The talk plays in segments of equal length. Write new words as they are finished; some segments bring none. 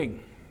All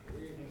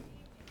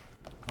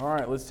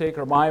right, let's take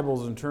our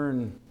Bibles and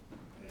turn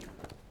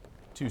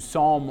to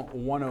Psalm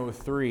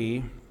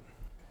 103.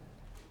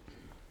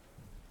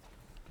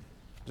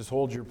 Just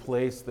hold your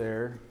place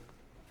there.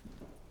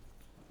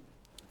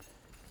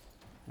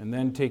 And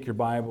then take your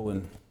Bible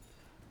and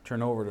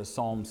turn over to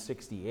Psalm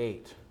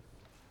 68.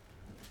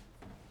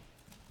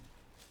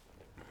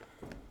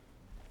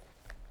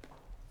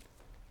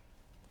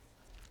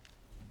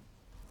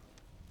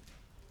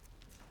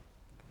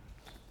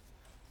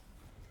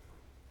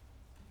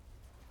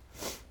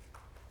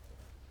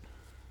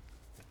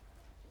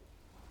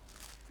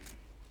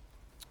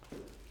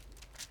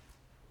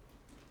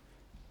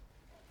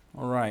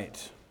 All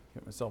right,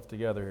 get myself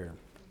together here.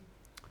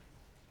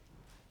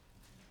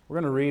 We're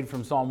going to read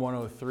from Psalm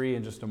 103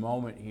 in just a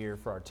moment here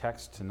for our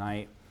text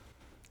tonight.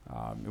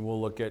 And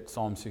we'll look at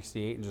Psalm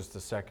 68 in just a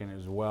second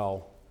as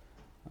well.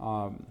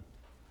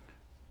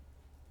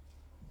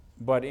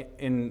 But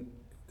in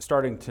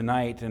starting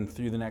tonight and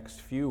through the next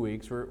few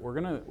weeks, we're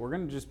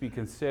going to just be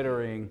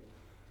considering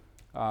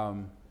what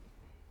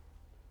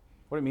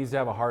it means to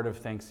have a heart of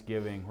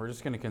thanksgiving. We're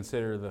just going to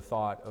consider the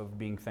thought of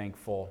being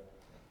thankful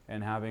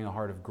and having a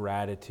heart of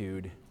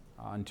gratitude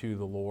unto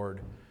the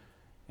Lord.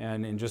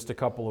 And in just a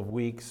couple of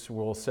weeks,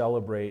 we'll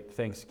celebrate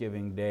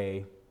Thanksgiving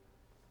Day.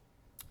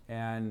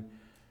 And,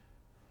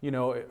 you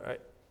know,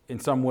 in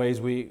some ways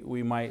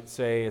we might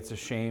say it's a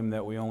shame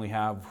that we only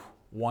have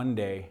one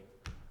day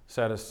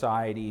set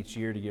aside each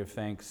year to give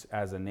thanks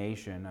as a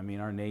nation. I mean,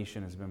 our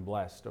nation has been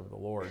blessed of the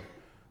Lord.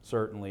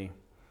 Certainly,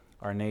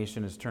 our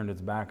nation has turned its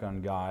back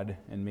on God,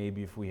 and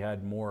maybe if we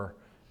had more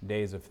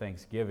days of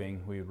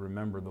Thanksgiving, we would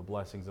remember the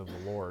blessings of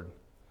the Lord.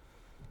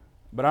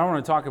 But I don't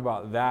want to talk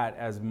about that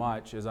as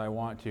much as I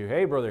want to.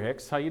 Hey, Brother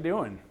Hicks, how you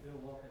doing?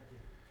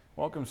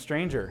 Welcome,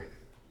 stranger.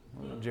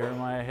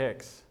 Jeremiah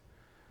Hicks.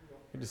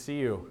 Good to see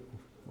you.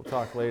 We'll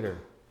talk later.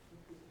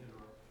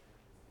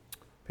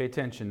 Pay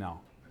attention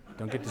now.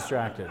 Don't get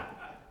distracted.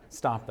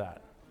 Stop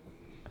that.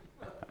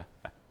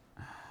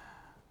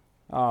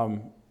 I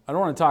don't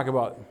want to talk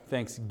about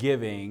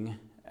Thanksgiving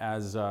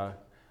as a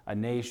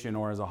nation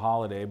or as a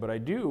holiday, but I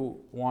do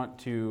want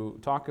to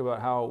talk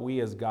about how we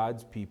as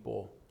God's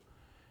people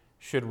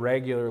should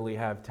regularly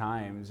have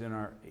times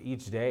in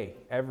each day,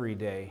 every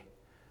day,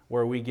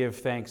 where we give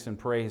thanks and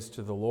praise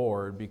to the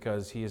Lord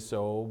because He has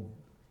so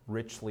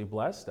richly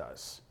blessed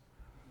us.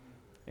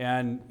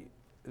 And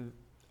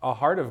a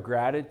heart of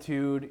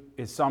gratitude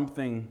is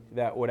something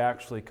that would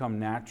actually come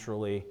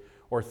naturally,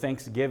 or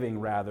thanksgiving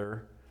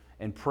rather,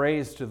 and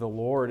praise to the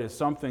Lord is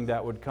something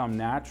that would come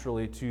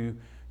naturally to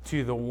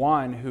the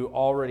one who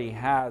already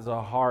has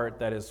a heart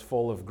that is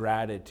full of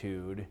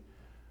gratitude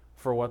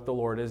for what the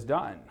Lord has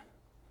done.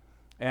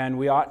 And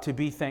we ought to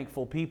be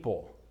thankful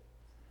people.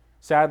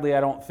 Sadly,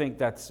 I don't think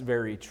that's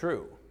very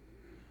true.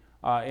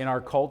 In our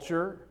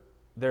culture,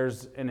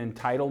 there's an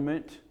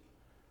entitlement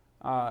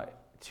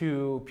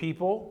to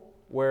people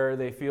where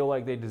they feel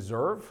like they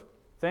deserve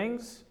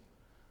things.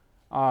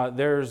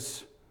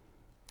 There's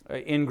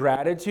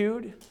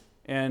ingratitude,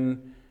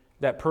 and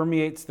that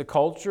permeates the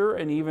culture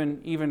and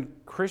even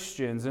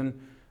Christians. And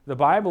the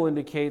Bible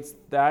indicates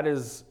that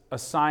is a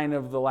sign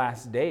of the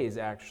last days,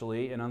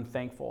 actually, an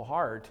unthankful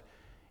heart.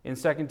 In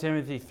 2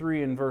 Timothy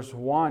 3 and verse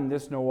 1,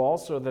 this know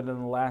also that in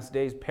the last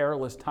days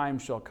perilous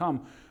times shall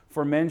come,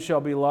 for men shall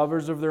be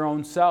lovers of their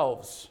own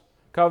selves,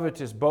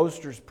 covetous,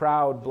 boasters,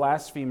 proud,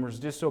 blasphemers,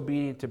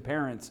 disobedient to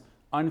parents,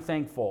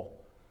 unthankful,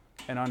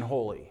 and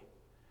unholy.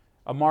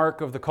 A mark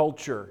of the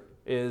culture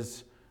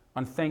is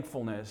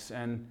unthankfulness,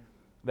 and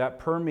that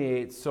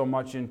permeates so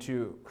much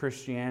into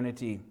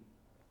Christianity.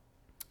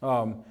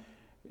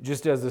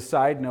 Just as a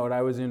side note,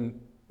 I was in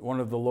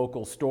one of the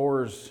local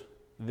stores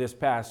this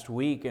past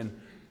week, and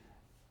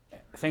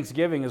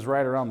Thanksgiving is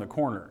right around the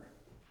corner.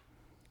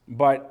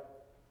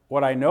 But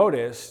what I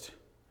noticed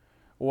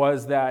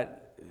was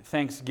that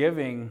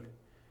Thanksgiving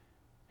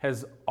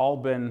has all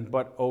been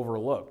but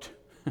overlooked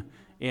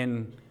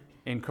in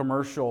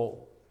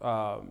commercial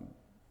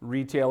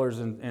retailers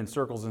and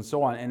circles and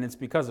so on, and it's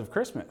because of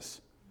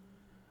Christmas.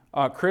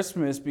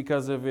 Christmas,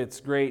 because of its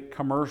great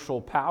commercial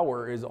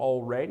power, is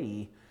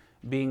already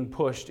being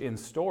pushed in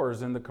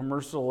stores, and the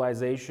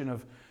commercialization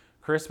of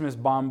Christmas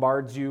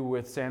bombards you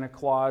with Santa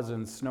Claus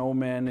and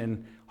snowmen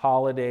and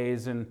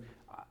holidays, and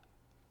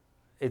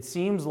it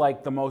seems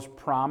like the most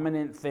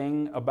prominent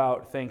thing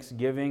about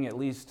Thanksgiving, at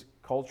least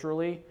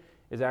culturally,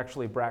 is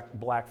actually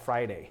Black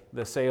Friday,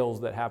 the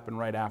sales that happen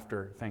right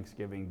after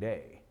Thanksgiving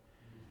Day.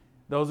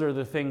 Those are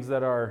the things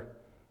that are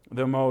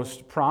the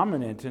most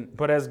prominent.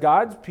 But as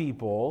God's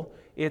people,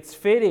 it's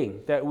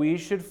fitting that we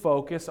should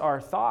focus our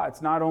thoughts,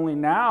 not only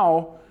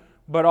now,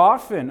 but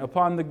often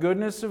upon the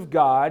goodness of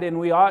God, and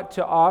we ought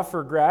to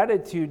offer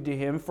gratitude to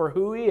Him for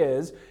who He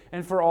is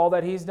and for all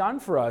that He's done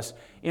for us.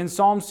 In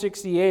Psalm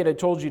 68, I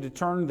told you to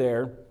turn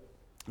there.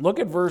 Look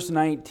at verse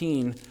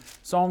 19.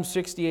 Psalm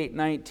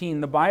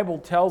 68:19. The Bible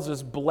tells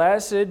us,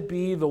 "Blessed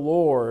be the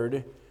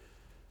Lord,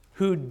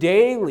 who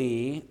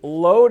daily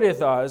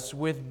loadeth us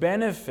with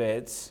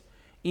benefits,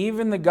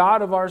 even the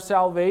God of our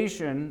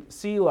salvation,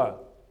 Selah."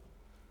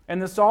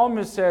 And the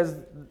psalmist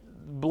says,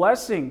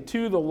 blessing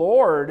to the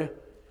Lord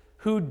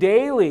who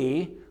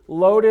daily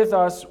loadeth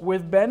us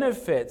with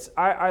benefits.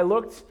 I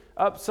looked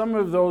up some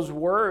of those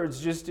words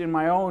just in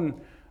my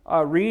own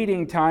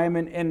reading time,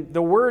 and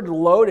the word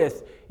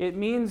loadeth, it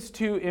means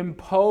to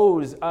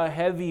impose a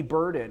heavy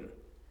burden.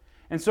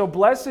 And so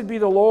blessed be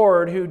the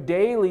Lord who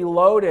daily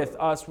loadeth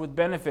us with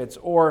benefits,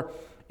 or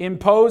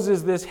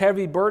imposes this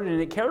heavy burden.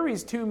 And it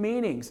carries two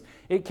meanings.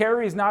 It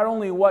carries not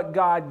only what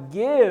God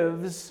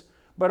gives,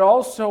 but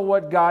also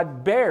what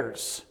God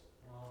bears.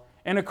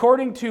 And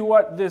according to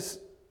what this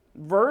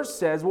verse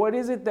says, what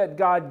is it that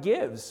God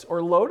gives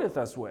or loadeth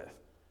us with?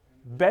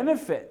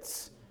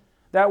 Benefits.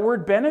 That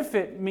word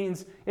benefit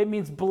means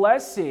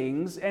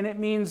blessings, and it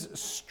means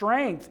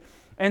strength.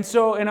 And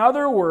so, in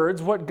other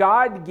words, what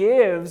God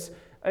gives,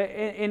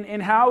 in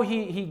how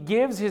he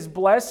gives His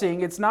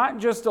blessing, it's not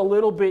just a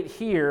little bit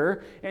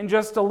here and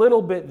just a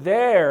little bit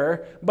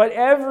there, but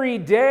every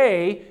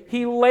day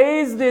He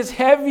lays this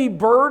heavy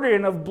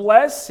burden of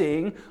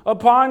blessing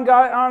upon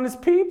God, on His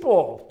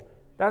people.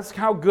 That's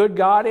how good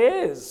God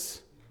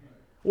is.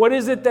 What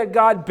is it that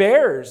God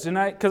bears? And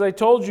because I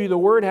told you the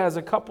word has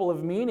a couple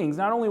of meanings.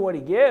 Not only what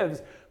He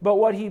gives, but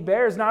what He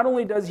bears. Not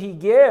only does He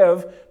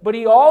give, but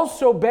He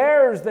also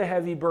bears the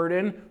heavy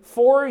burden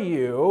for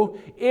you.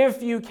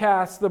 If you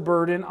cast the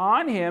burden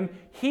on Him,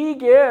 He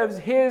gives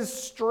His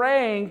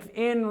strength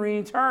in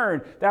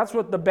return. That's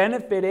what the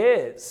benefit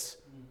is.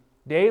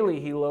 Daily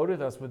He loadeth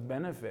us with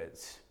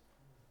benefits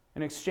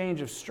in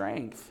exchange of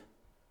strength.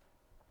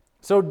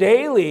 So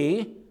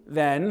daily,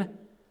 then,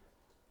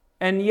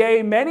 and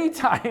yea, many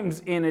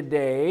times in a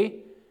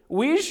day,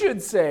 we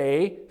should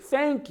say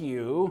thank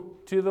you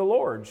to the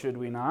Lord, should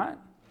we not?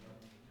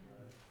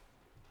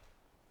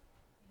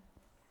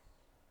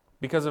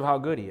 Because of how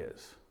good He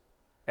is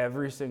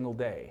every single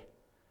day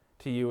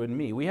to you and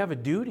me. We have a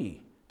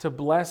duty to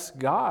bless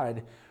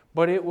God,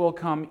 but it will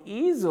come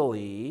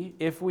easily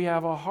if we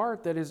have a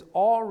heart that is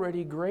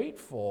already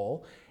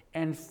grateful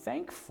and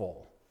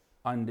thankful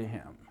unto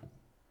Him.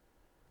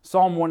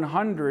 Psalm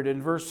 100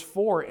 and verse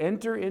 4,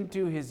 enter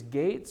into His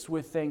gates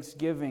with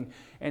thanksgiving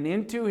and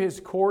into His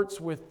courts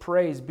with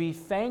praise. Be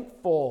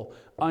thankful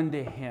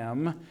unto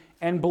Him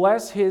and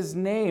bless His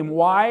name.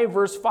 Why?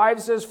 Verse 5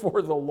 says,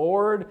 for the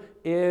Lord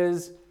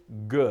is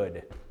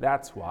good.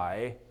 That's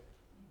why.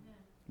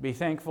 Be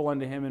thankful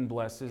unto Him and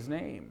bless His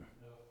name.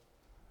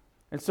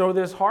 And so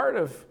this heart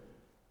of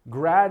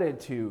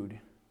gratitude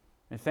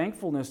and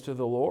thankfulness to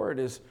the Lord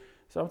is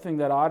something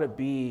that ought to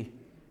be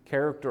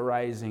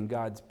characterizing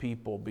God's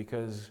people,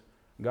 because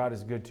God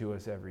is good to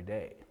us every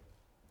day.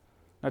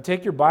 Now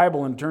take your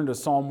Bible and turn to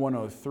Psalm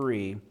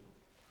 103.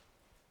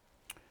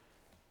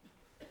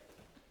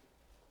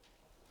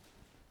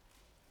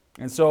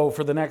 And so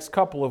for the next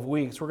couple of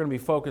weeks, we're going to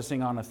be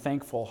focusing on a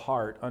thankful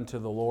heart unto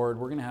the Lord.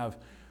 We're going to have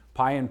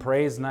Pie and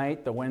Praise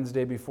Night the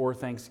Wednesday before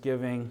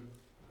Thanksgiving.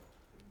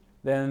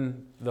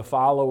 Then the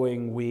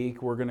following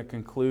week, we're going to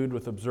conclude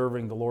with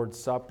observing the Lord's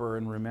Supper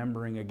and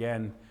remembering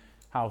again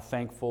how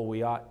thankful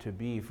we ought to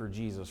be for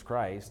Jesus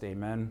Christ.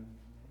 Amen.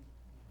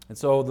 And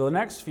so the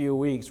next few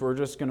weeks, we're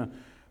just going to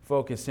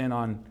focus in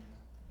on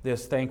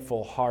this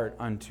thankful heart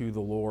unto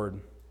the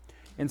Lord.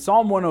 In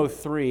Psalm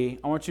 103,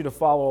 I want you to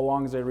follow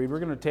along as I read. We're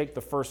going to take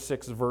the first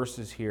 6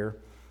 verses here.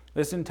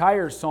 This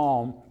entire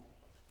psalm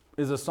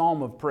is a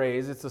psalm of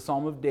praise. It's a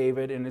psalm of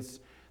David, and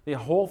the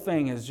whole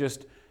thing is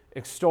just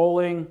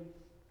extolling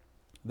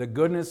the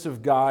goodness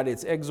of God.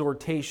 It's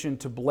exhortation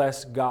to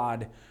bless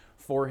God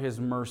for His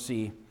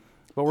mercy.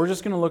 But we're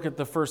just going to look at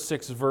the first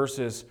 6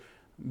 verses.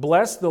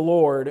 Bless the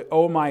Lord,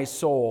 O my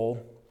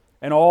soul,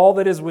 and all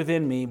that is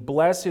within me.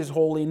 Bless His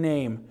holy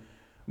name.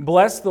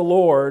 Bless the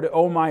Lord,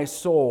 O my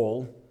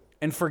soul,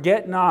 and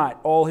forget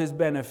not all His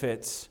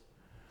benefits,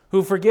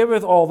 who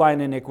forgiveth all thine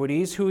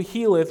iniquities, who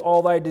healeth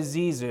all thy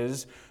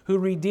diseases, who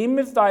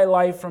redeemeth thy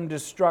life from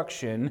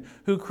destruction,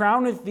 who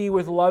crowneth thee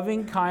with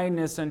loving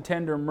kindness and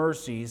tender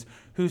mercies,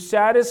 who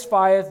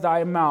satisfieth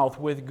thy mouth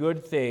with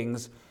good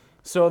things,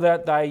 so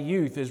that thy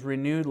youth is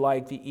renewed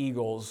like the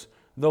eagles.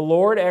 The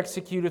Lord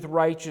executeth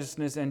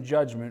righteousness and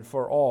judgment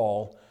for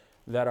all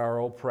that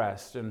are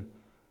oppressed. And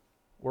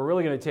we're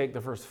really going to take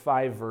the first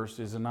 5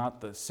 verses and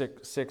not the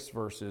six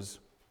verses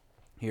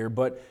here.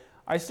 But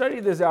I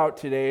studied this out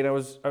today, and I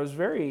was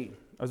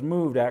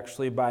moved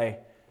actually by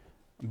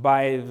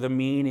the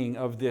meaning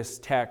of this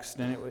text.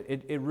 And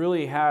it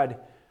really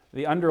had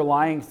the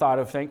underlying thought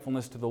of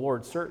thankfulness to the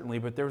Lord, certainly.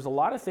 But there was a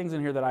lot of things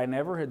in here that I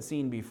never had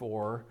seen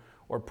before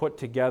or put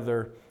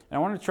together. And I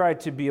want to try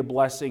to be a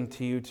blessing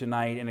to you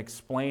tonight and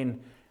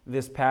explain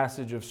this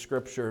passage of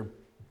Scripture.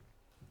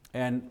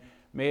 And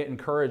may it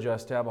encourage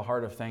us to have a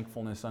heart of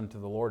thankfulness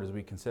unto the Lord as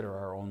we consider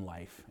our own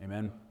life.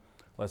 Amen.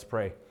 Let's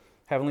pray.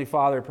 Heavenly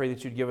Father, I pray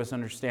that you'd give us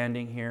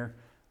understanding here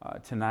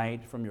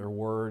tonight from your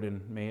word,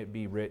 and may it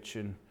be rich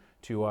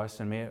to us,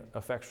 and may it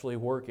effectually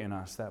work in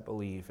us that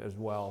believe as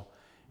well.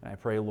 And I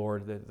pray,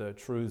 Lord, that the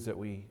truths that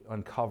we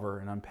uncover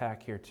and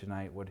unpack here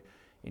tonight would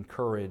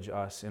encourage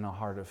us in a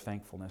heart of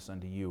thankfulness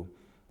unto you.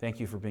 Thank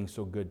you for being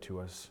so good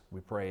to us.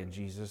 We pray in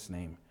Jesus'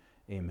 name.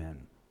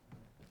 Amen.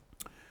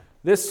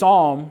 This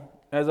psalm,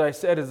 as I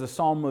said, is a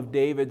psalm of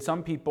David.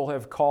 Some people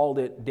have called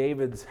it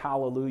David's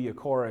Hallelujah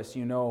chorus.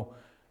 You know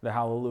the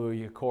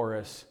Hallelujah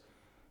chorus.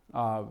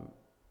 And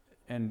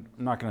I'm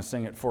not going to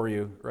sing it for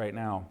you right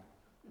now,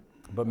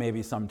 but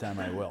maybe sometime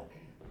I will.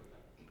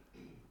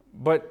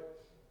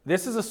 But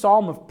this is a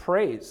psalm of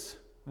praise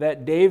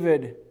that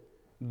David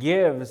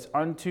gives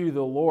unto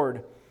the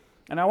Lord.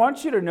 And I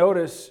want you to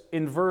notice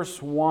in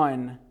verse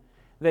 1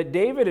 that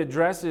David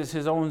addresses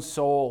his own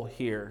soul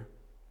here.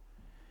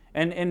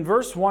 And in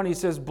verse 1 he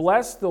says,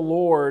 "Bless the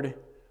Lord,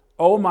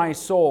 O my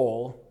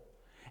soul,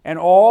 and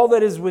all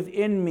that is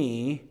within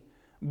me,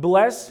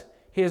 bless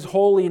his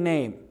holy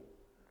name."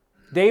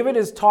 David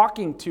is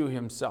talking to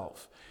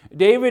himself.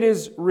 David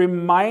is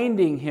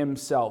reminding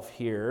himself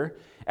here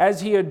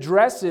as he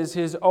addresses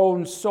his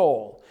own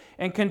soul.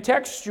 And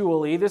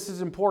contextually, this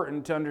is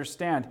important to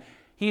understand.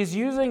 He's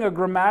using a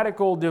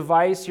grammatical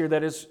device here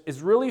that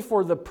is really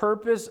for the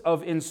purpose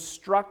of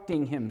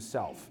instructing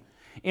himself,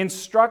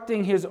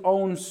 instructing his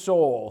own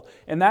soul.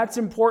 And that's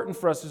important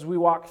for us as we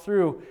walk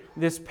through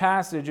this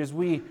passage, as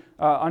we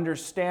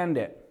understand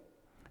it.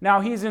 Now,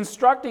 he's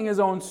instructing his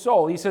own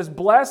soul. He says,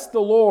 "Bless the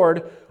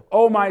Lord,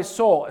 O my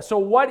soul." So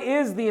what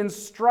is the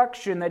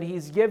instruction that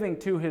he's giving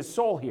to his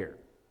soul here?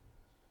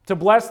 To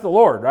bless the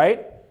Lord,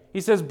 right? He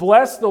says,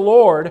 "Bless the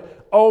Lord,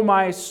 O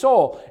my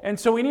soul." And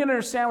so we need to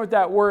understand what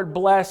that word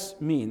bless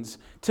means.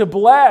 To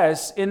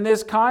bless in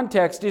this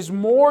context is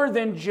more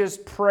than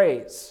just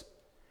praise.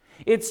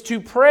 It's to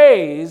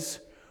praise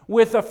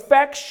with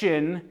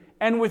affection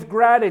and with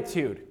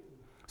gratitude.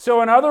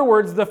 So in other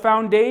words, the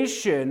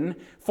foundation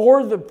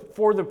for the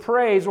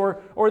praise or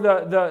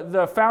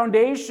the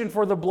foundation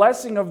for the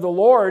blessing of the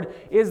Lord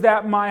is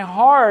that my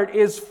heart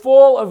is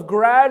full of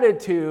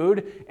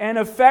gratitude and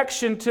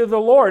affection to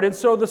the Lord. And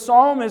so the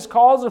psalmist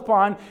calls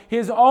upon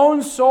his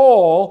own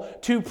soul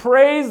to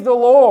praise the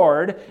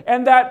Lord,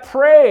 and that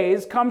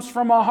praise comes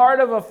from a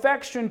heart of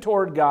affection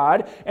toward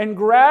God and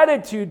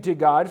gratitude to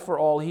God for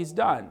all he's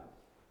done.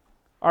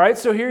 All right,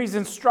 so here he's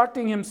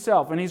instructing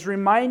himself and he's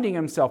reminding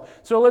himself.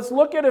 So let's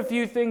look at a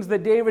few things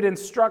that David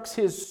instructs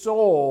his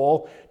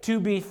soul to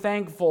be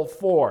thankful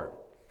for.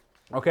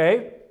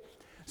 Okay?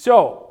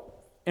 So,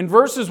 in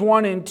verses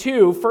 1 and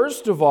 2,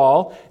 first of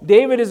all,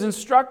 David is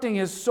instructing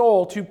his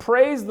soul to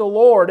praise the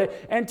Lord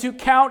and to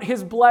count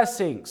his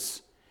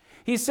blessings.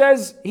 He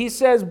says,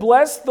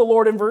 "Bless the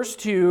Lord," in verse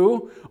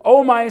 2,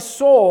 "O my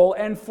soul,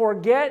 and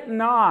forget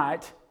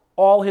not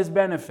all his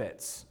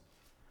benefits."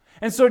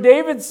 And so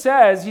David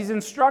says he's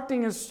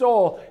instructing his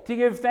soul to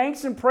give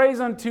thanks and praise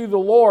unto the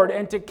Lord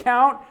and to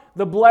count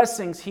the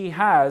blessings he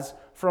has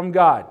from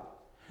God.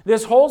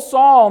 This whole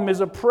psalm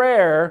is a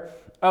prayer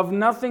of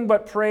nothing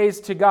but praise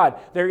to God.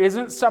 There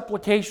isn't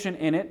supplication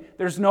in it.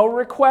 There's no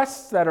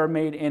requests that are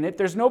made in it.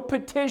 There's no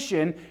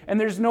petition and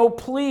there's no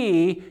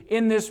plea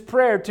in this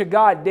prayer to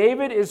God.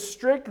 David is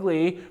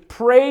strictly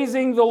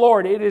praising the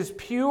Lord. It is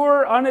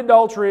pure,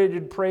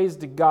 unadulterated praise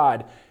to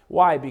God.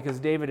 Why? Because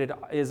David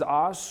is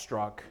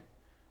awestruck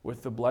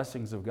with the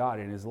blessings of God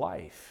in his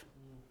life.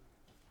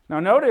 Now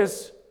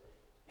notice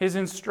his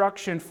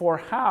instruction for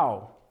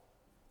how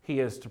he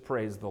is to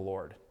praise the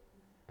Lord.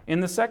 In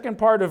the second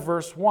part of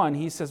verse 1,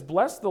 he says,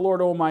 "Bless the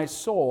Lord, O my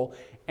soul,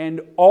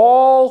 and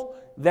all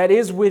that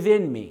is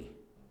within me,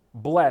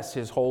 bless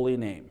his holy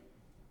name."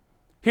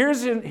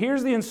 Here's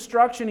the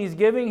instruction he's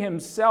giving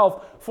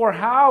himself for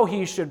how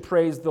he should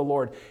praise the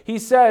Lord. He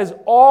says,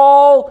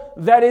 all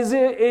that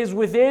is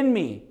within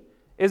me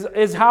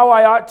is how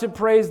I ought to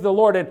praise the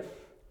Lord. And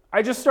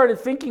I just started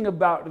thinking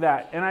about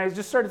that, and I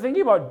just started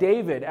thinking about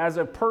David as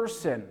a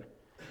person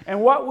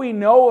and what we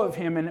know of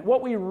him and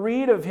what we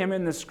read of him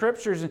in the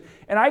scriptures.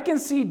 And I can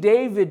see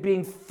David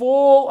being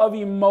full of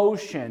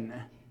emotion,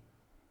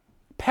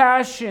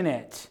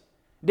 passionate.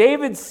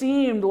 David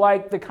seemed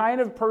like the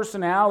kind of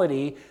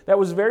personality that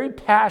was very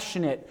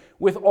passionate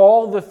with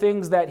all the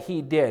things that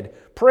he did,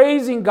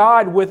 praising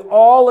God with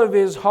all of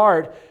his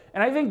heart.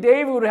 And I think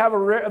David would have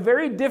a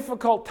very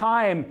difficult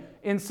time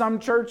in some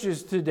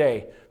churches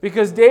today,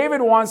 because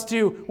David wants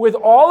to, with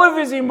all of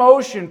his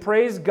emotion,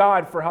 praise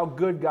God for how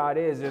good God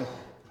is. And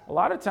a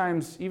lot of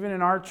times, even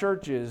in our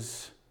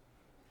churches,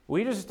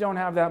 we just don't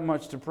have that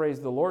much to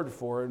praise the Lord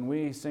for, and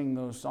we sing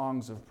those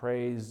songs of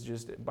praise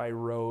just by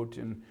rote,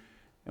 and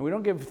we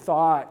don't give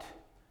thought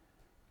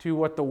to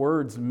what the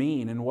words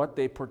mean and what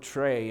they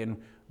portray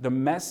and the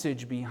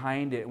message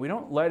behind it. We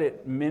don't let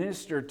it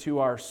minister to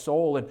our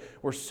soul, and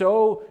we're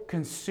so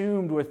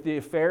consumed with the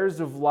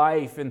affairs of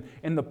life and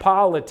the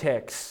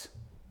politics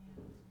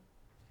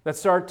that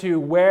start to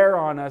wear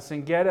on us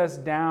and get us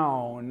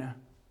down.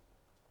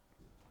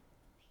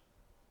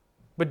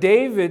 But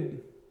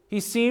David, he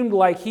seemed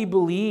like he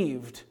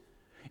believed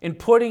in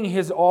putting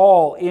his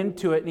all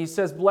into it. And he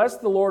says, "Bless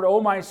the Lord,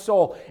 O my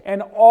soul,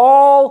 and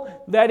all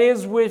that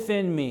is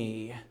within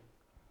me."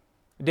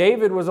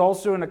 David was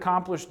also an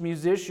accomplished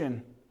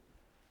musician.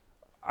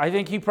 I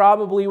think he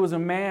probably was a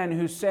man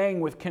who sang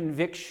with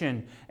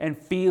conviction and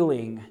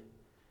feeling.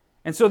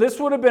 And so this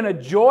would have been a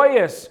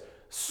joyous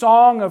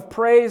song of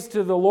praise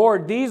to the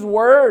Lord, these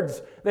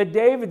words that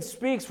David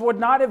speaks would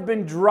not have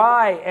been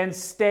dry and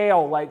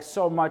stale like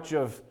so much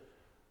of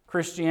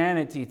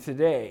Christianity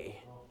today.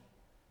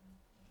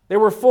 They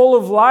were full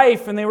of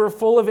life and they were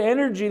full of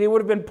energy. They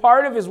would have been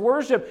part of his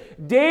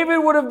worship. David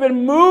would have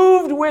been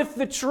moved with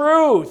the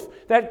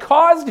truth that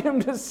caused him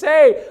to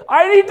say,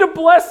 I need to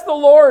bless the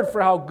Lord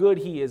for how good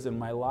he is in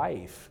my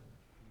life.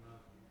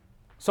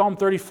 Psalm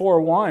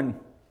 34:1,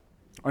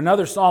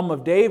 another psalm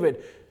of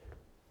David.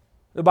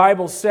 The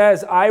Bible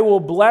says, I will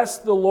bless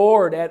the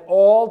Lord at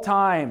all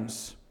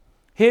times.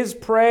 His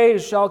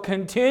praise shall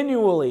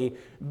continually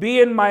be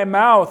in my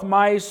mouth.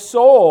 My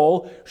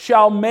soul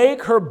shall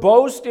make her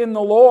boast in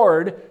the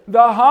Lord.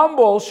 The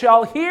humble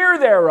shall hear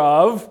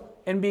thereof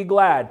and be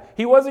glad.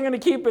 He wasn't going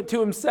to keep it to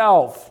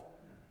himself.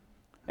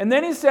 And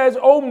then he says,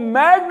 oh,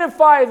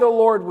 magnify the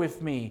Lord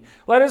with me.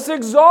 Let us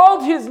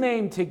exalt his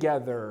name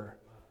together.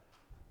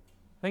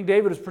 I think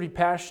David was pretty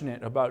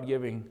passionate about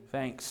giving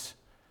thanks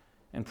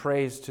and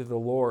praise to the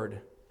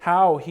Lord.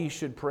 How he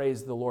should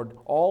praise the Lord.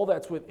 All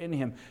that's within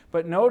him.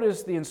 But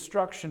notice the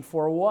instruction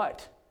for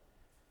what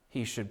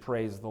he should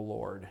praise the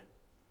Lord.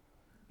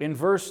 In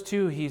verse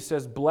 2 he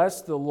says,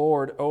 bless the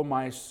Lord, O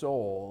my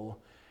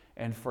soul,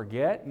 and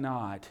forget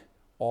not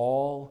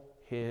all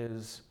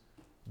his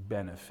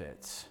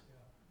benefits.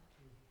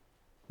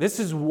 This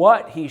is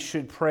what he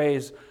should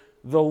praise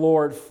the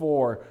Lord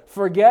for.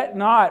 Forget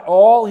not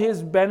all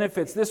his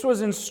benefits. This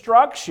was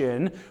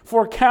instruction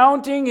for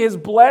counting his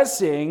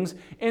blessings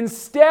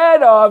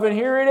instead of, and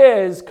here it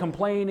is,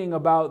 complaining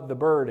about the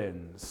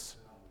burdens.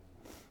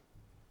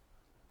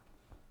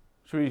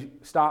 Should we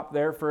stop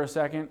there for a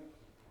second?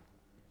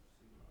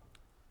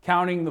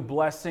 Counting the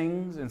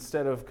blessings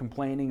instead of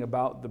complaining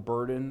about the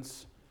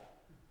burdens.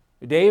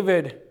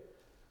 David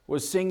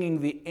was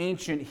singing the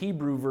ancient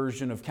Hebrew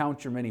version of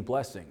Count Your Many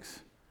Blessings.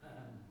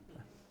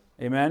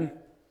 Amen?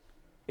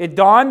 It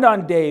dawned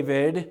on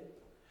David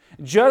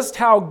just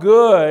how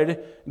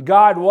good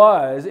God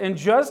was and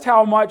just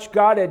how much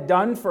God had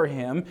done for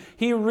him.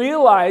 He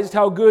realized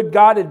how good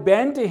God had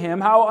been to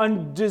him, how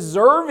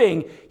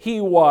undeserving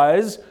he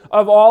was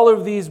of all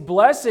of these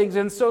blessings.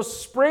 And so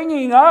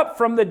springing up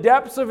from the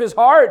depths of his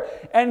heart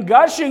and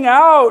gushing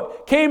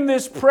out came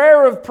this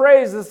prayer of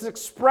praise, this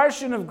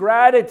expression of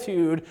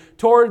gratitude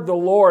toward the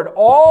Lord.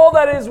 All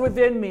that is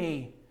within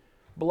me,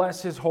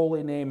 bless his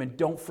holy name, and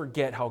don't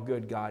forget how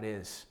good God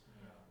is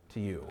to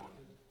you.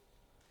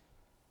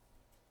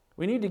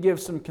 We need to give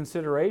some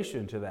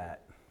consideration to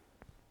that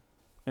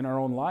in our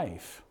own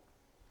life.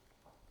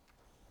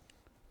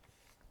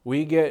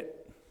 We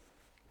get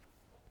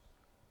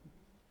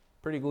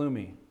pretty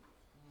gloomy,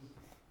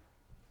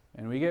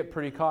 and we get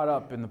pretty caught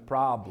up in the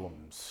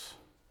problems.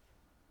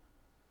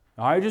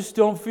 I just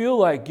don't feel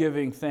like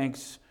giving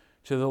thanks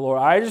to the Lord.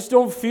 I just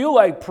don't feel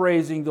like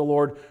praising the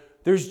Lord.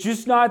 There's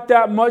just not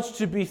that much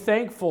to be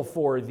thankful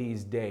for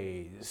these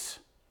days.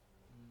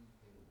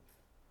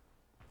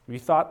 Have you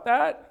thought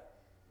that?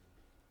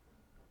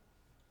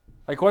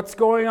 Like, what's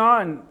going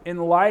on in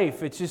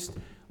life? It's just,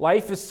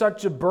 life is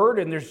such a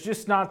burden. There's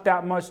just not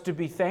that much to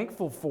be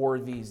thankful for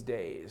these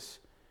days.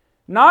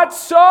 Not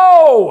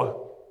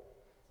so!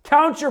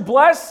 Count your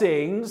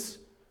blessings,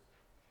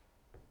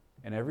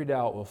 and every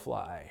doubt will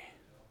fly.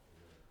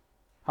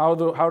 How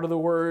do the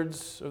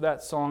words of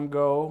that song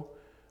go?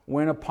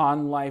 When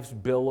upon life's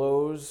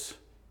billows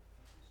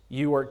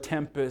you are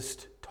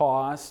tempest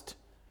tossed,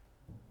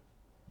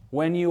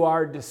 when you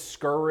are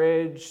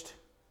discouraged,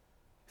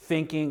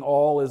 thinking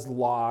all is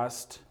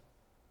lost,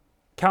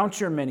 count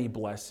your many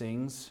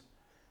blessings,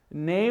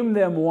 name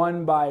them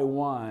one by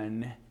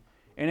one,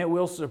 and it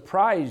will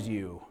surprise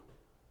you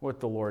what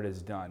the Lord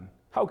has done,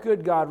 how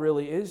good God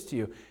really is to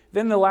you.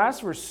 Then the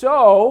last verse,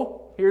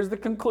 so, here's the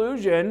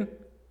conclusion,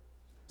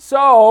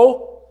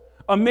 so,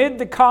 amid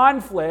the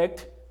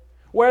conflict,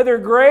 whether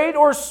great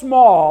or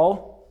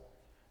small,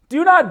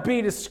 do not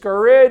be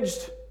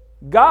discouraged.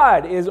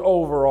 God is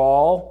over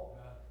all.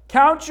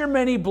 Count your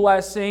many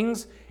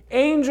blessings.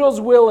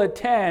 Angels will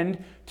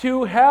attend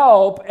to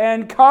help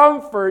and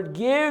comfort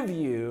give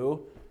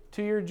you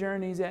to your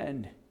journey's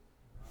end.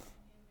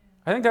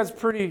 I think that's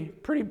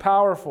pretty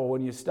powerful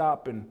when you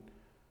stop and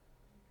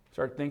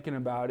start thinking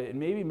about it and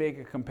maybe make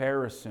a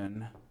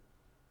comparison.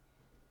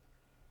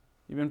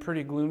 You've been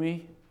pretty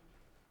gloomy,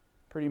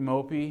 pretty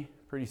mopey,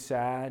 pretty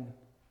sad,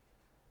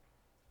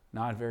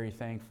 not very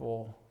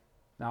thankful,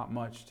 not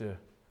much to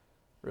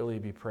really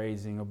be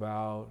praising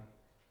about.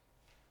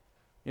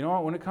 You know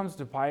what? When it comes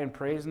to Pie and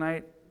Praise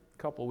Night,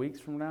 a couple of weeks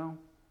from now,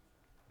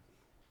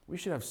 we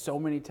should have so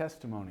many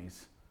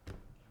testimonies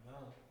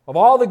of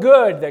all the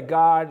good that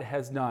God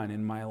has done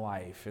in my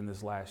life in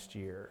this last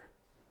year.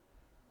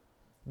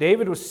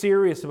 David was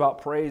serious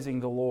about praising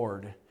the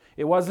Lord.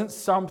 It wasn't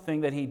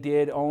something that he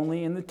did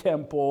only in the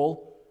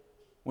temple,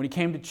 when he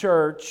came to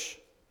church,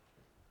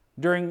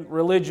 during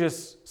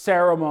religious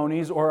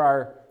ceremonies or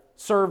our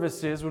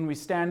services, when we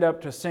stand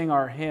up to sing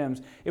our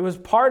hymns. It was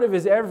part of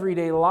his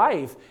everyday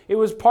life. It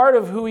was part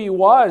of who he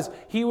was.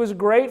 He was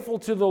grateful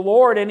to the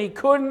Lord, and he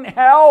couldn't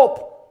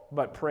help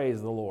but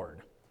praise the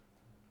Lord.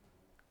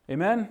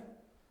 Amen?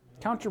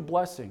 Count your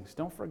blessings.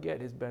 Don't forget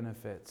His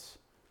benefits.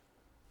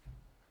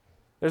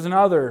 There's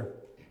another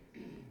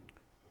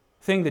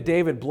thing that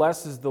David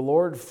blesses the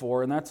Lord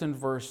for, and that's in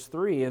verse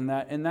 3, and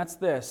that's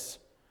this.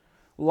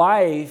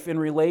 Life in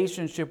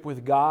relationship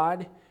with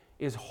God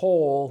is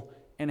whole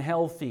and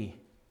healthy.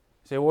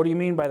 You say, what do you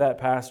mean by that,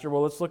 Pastor?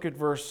 Well, let's look at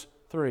verse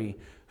 3.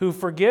 Who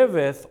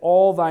forgiveth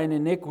all thine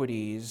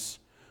iniquities,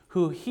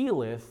 who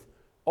healeth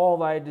all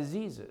thy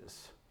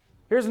diseases.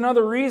 Here's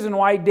another reason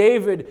why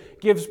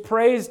David gives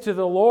praise to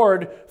the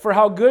Lord for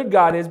how good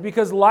God is,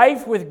 because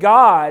life with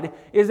God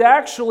is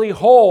actually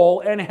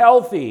whole and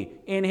healthy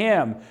in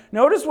Him.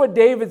 Notice what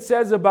David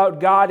says about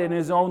God in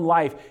his own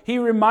life. He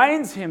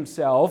reminds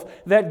himself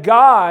that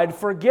God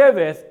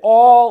forgiveth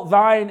all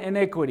thine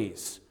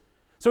iniquities.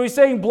 So he's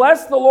saying,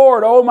 bless the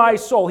Lord, O my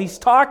soul. He's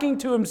talking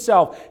to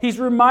himself. He's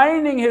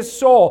reminding his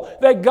soul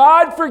that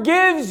God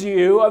forgives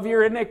you of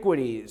your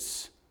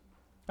iniquities.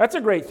 That's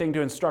a great thing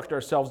to instruct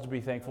ourselves to be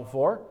thankful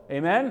for.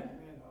 Amen?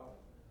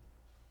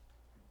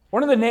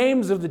 One of the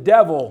names of the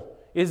devil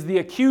is the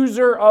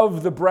accuser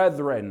of the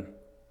brethren.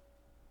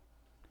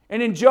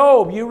 And in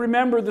Job, you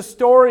remember the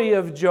story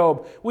of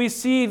Job. We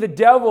see the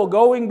devil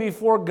going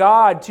before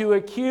God to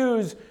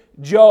accuse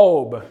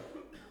Job.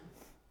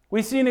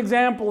 We see an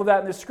example of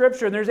that in the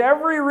Scripture. And there's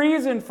every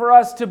reason for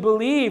us to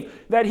believe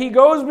that he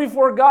goes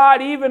before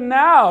God even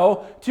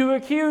now to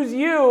accuse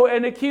you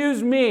and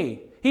accuse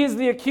me. He is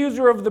the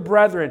accuser of the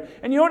brethren.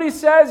 And you know what he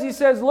says? He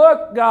says,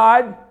 look,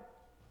 God,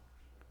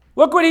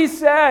 look what he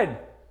said.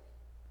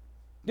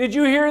 Did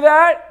you hear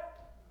that?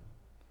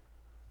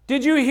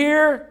 Did you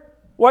hear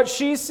what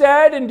she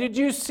said? And did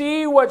you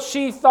see what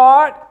she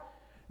thought?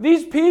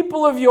 These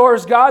people of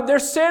yours, God, they're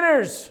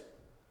sinners.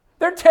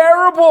 They're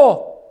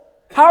terrible.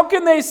 How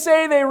can they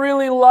say they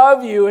really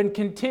love you and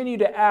continue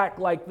to act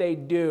like they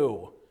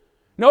do?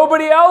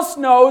 Nobody else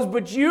knows,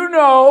 but you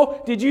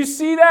know. Did you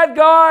see that,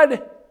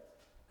 God?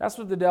 That's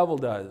what the devil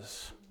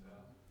does.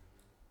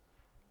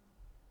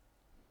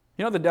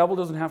 You know, the devil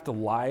doesn't have to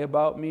lie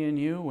about me and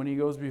you when he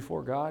goes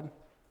before God.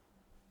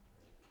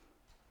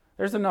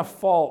 There's enough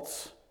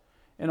faults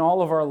in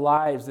all of our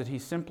lives that he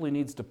simply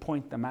needs to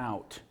point them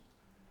out.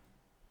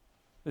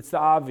 It's the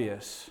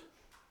obvious.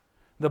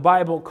 The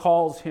Bible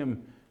calls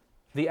him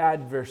the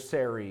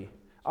adversary,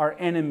 our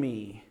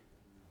enemy.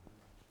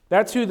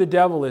 That's who the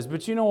devil is.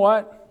 But you know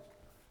what?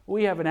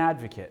 We have an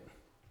advocate.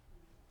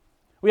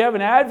 We have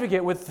an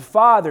advocate with the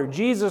Father,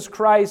 Jesus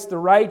Christ the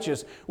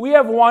righteous. We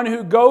have one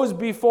who goes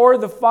before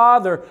the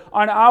Father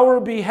on our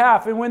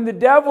behalf. And when the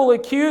devil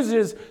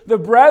accuses the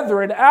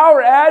brethren,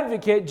 our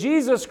advocate,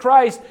 Jesus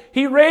Christ,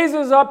 he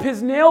raises up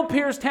his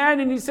nail-pierced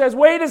hand and he says,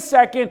 wait a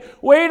second.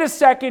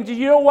 Do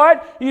you know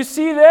what? You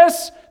see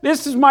this?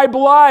 This is my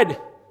blood.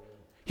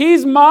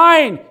 He's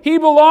mine. He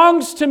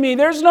belongs to me.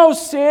 There's no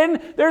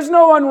sin. There's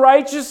no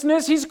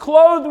unrighteousness. He's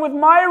clothed with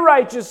my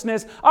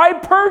righteousness. I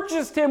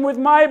purchased him with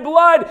my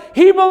blood.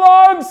 He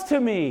belongs to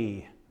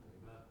me.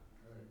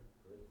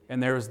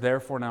 And there is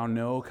therefore now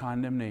no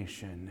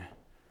condemnation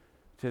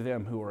to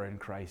them who are in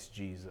Christ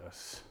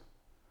Jesus.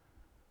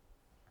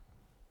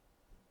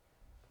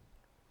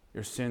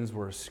 Your sins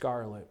were as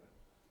scarlet,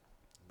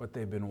 but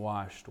they've been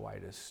washed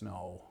white as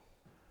snow.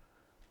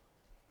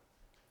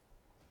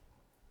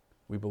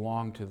 We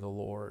belong to the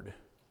Lord,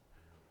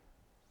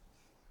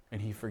 and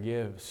He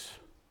forgives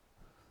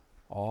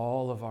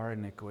all of our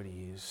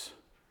iniquities.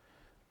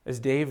 As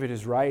David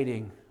is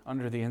writing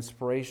under the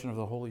inspiration of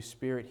the Holy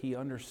Spirit, he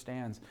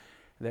understands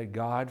that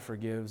God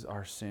forgives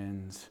our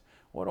sins.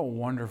 What a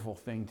wonderful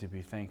thing to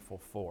be thankful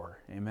for.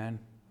 Amen?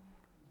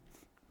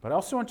 But I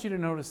also want you to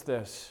notice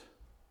this,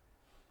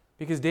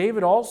 because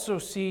David also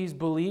sees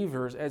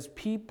believers as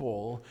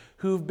people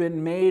who've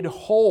been made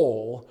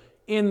whole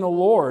in the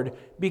Lord.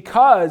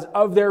 Because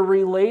of their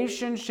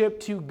relationship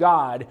to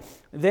God,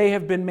 they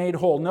have been made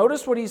whole.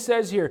 Notice what he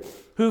says here.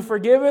 Who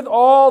forgiveth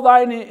all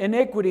thine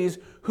iniquities,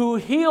 who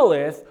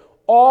healeth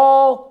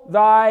all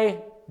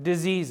thy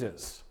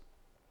diseases.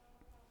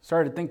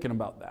 Started thinking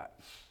about that.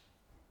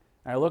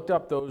 I looked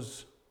up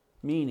those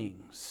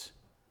meanings.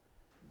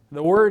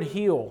 The word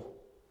heal,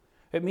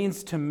 it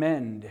means to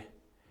mend,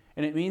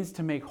 and it means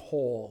to make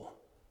whole.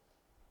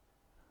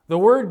 The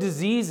word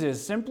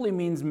diseases simply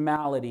means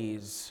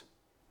maladies.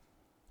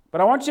 But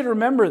I want you to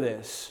remember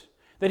this,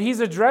 that he's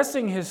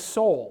addressing his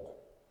soul.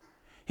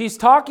 He's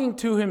talking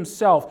to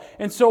himself.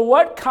 And so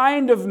what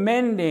kind of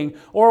mending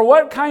or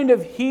what kind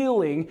of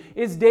healing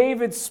is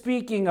David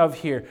speaking of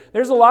here?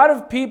 There's a lot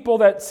of people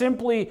that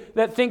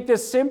think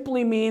this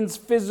simply means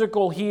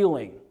physical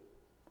healing.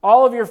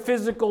 All of your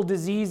physical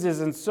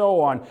diseases and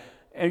so on,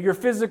 and your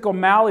physical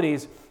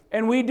maladies.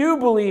 And we do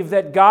believe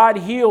that God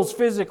heals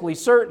physically.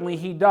 Certainly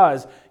He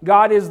does.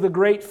 God is the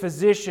great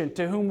physician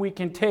to whom we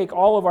can take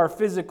all of our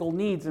physical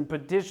needs and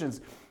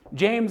petitions.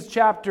 James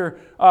chapter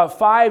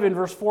 5 and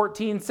verse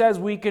 14 says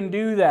we can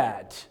do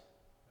that.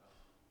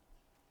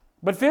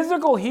 But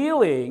physical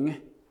healing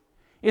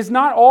is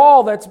not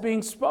all that's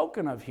being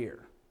spoken of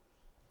here.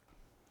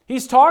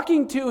 He's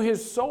talking to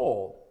his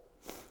soul.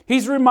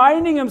 He's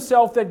reminding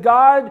himself that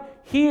God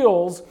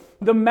heals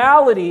the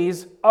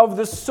maladies of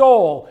the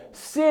soul,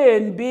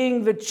 sin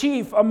being the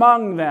chief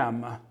among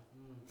them.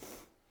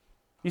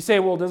 You say,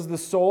 well, does the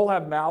soul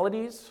have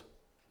maladies?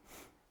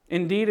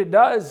 Indeed it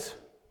does.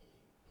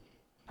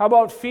 How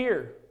about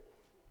fear?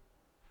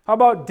 How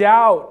about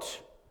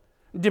doubt,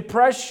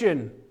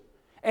 depression,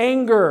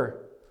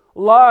 anger,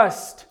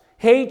 lust,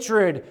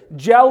 hatred,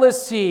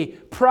 jealousy,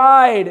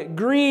 pride,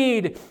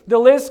 greed? The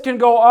list can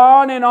go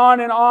on and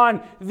on and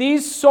on.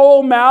 These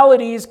soul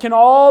maladies can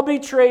all be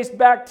traced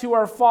back to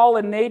our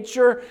fallen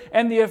nature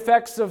and the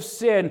effects of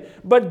sin.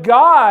 But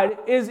God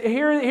is,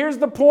 here's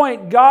the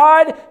point,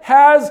 God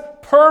has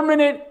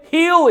permanent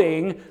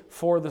healing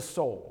for the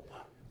soul.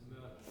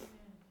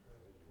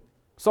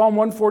 Psalm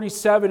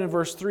 147 and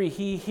verse 3,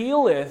 He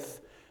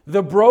healeth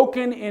the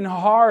broken in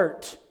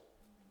heart,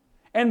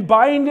 and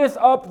bindeth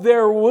up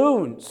their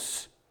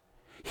wounds.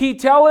 He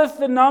telleth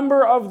the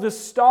number of the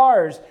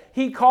stars.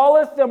 He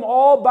calleth them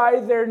all by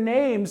their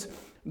names.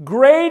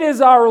 Great is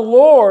our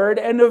Lord,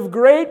 and of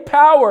great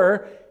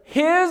power.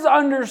 His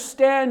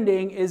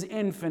understanding is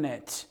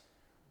infinite.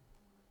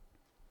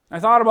 I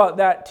thought about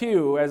that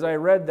too as I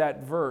read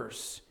that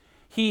verse.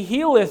 He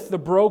healeth the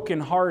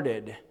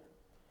brokenhearted.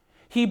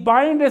 He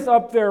bindeth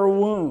up their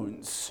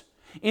wounds.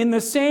 In the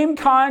same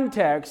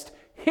context,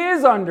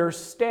 His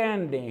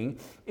understanding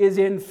is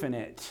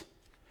infinite.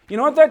 You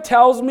know what that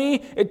tells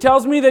me? It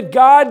tells me that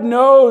God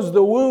knows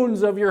the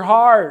wounds of your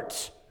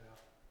heart.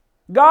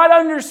 God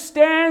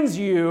understands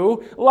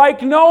you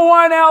like no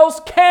one else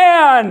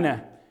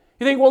can.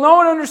 You think, well, no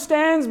one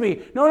understands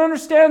me. No one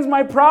understands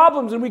my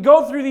problems. And we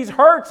go through these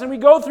hurts and we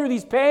go through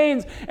these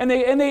pains, and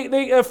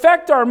they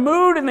affect our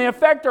mood and they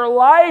affect our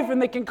life, and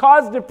they can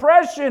cause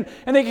depression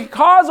and they can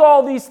cause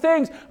all these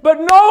things. But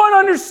no one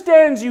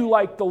understands you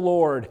like the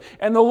Lord.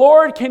 And the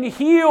Lord can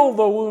heal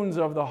the wounds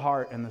of the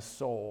heart and the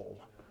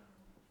soul.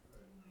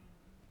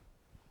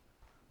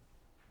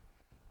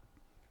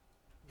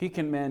 He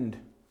can mend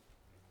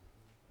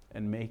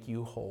and make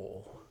you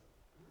whole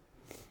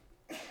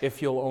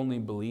if you'll only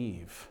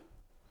believe.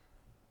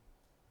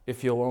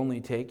 If you'll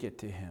only take it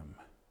to Him,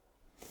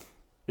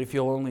 if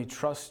you'll only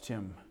trust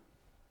Him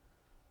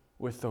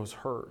with those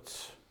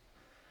hurts,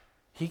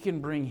 He can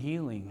bring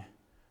healing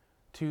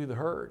to the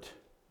hurt.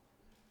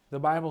 The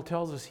Bible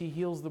tells us He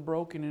heals the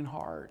broken in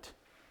heart.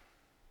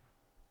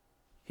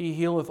 He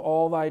healeth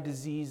all thy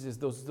diseases,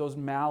 those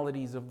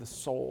maladies of the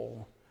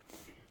soul.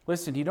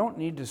 Listen, you don't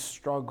need to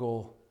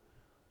struggle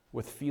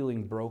with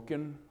feeling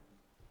broken.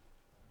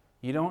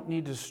 You don't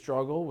need to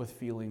struggle with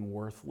feeling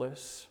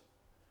worthless.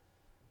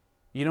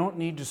 You don't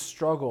need to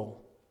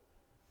struggle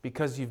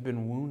because you've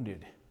been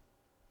wounded.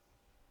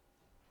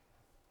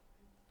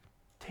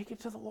 Take it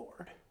to the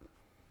Lord.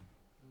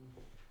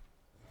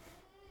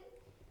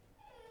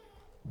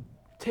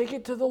 Take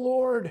it to the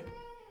Lord.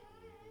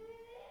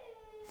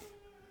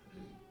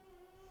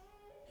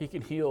 He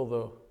can heal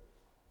the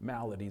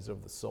maladies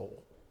of the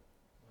soul.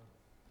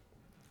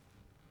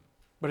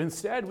 But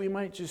instead, we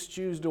might just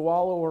choose to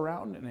wallow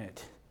around in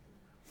it.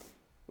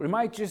 We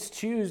might just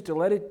choose to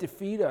let it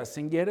defeat us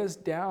and get us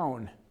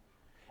down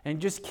and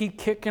just keep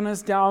kicking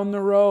us down the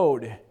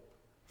road.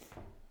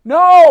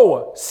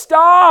 No!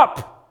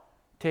 Stop!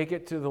 Take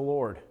it to the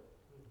Lord.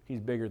 He's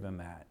bigger than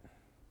that.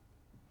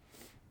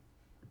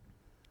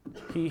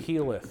 He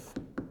healeth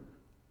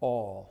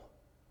all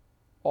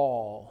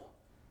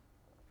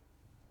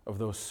of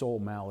those soul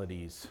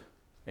maladies.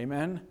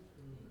 Amen?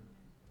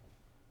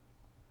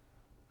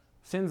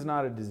 Sin's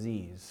not a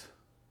disease.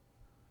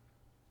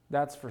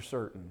 That's for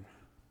certain.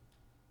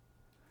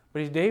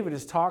 But David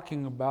is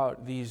talking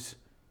about these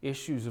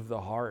issues of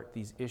the heart,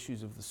 these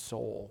issues of the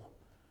soul.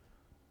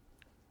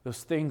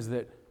 Those things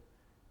that,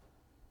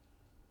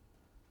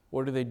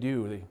 what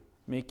do? They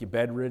make you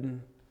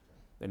bedridden.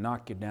 They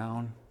knock you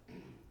down.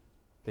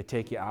 They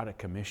take you out of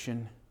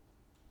commission.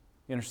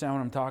 You understand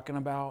what I'm talking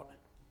about?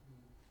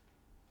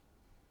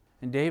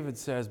 And David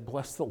says,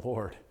 bless the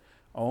Lord,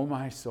 O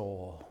my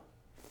soul.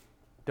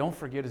 Don't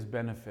forget His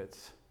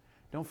benefits.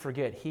 Don't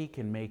forget He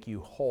can make you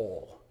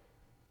whole.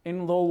 In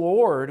the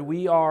Lord,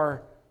 we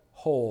are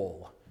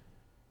whole.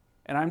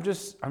 And I'm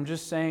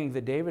just saying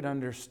that David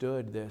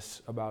understood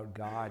this about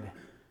God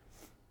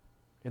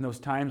in those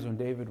times when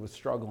David was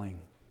struggling,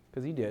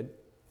 because he did.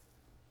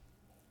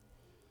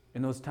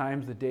 In those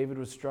times that David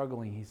was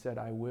struggling, he said,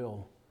 I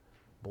will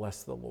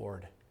bless the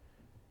Lord.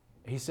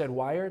 He said,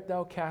 why art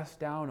thou cast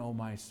down, O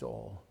my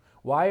soul?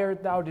 Why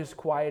art thou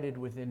disquieted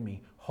within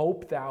me?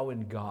 Hope thou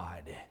in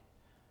God.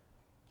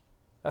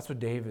 That's what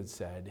David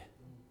said.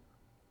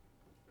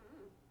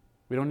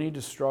 We don't need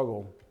to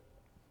struggle.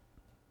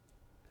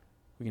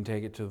 We can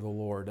take it to the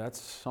Lord.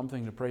 That's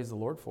something to praise the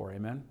Lord for.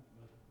 Amen?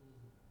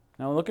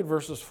 Now look at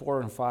verses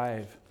 4 and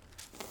 5.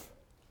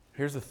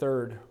 Here's the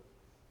third.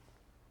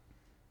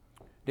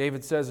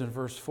 David says in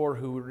verse 4,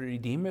 who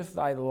redeemeth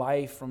thy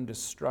life from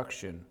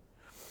destruction,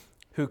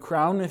 who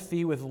crowneth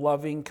thee with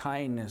loving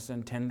kindness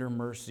and tender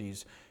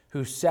mercies,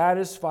 who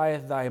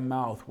satisfieth thy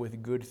mouth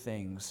with good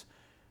things,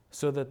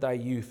 so that thy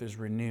youth is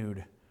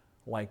renewed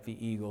like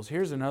the eagles.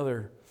 Here's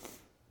another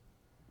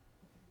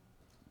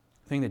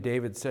thing that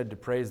David said to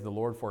praise the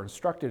Lord for,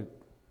 instructed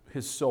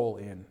his soul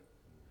in. And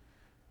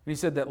he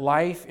said that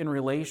life in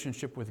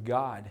relationship with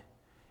God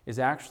is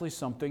actually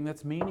something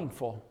that's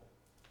meaningful.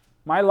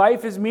 My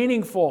life is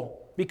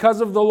meaningful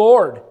because of the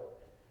Lord,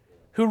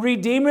 who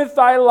redeemeth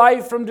thy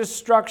life from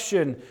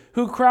destruction,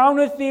 who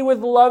crowneth thee with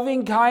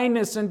loving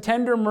kindness and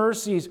tender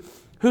mercies,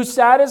 who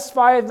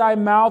satisfieth thy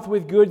mouth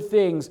with good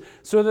things,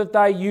 so that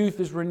thy youth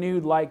is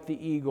renewed like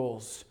the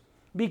eagles.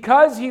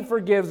 Because He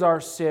forgives our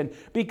sin,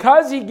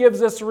 because He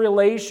gives us a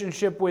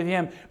relationship with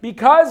Him,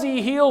 because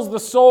He heals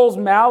the soul's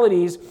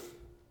maladies,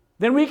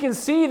 then we can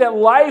see that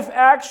life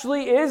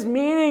actually is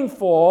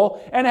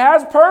meaningful and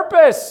has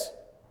purpose.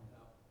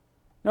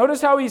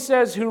 Notice how he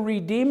says, who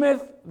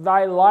redeemeth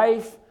thy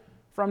life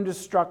from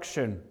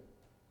destruction.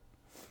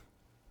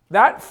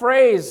 That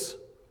phrase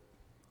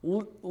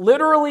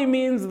literally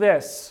means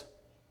this: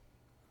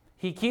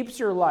 He keeps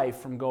your life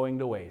from going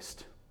to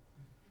waste.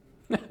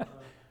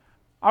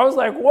 I was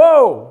like,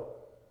 whoa,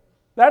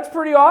 that's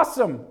pretty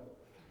awesome.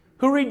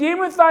 Who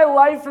redeemeth thy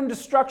life from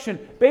destruction.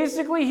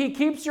 Basically, He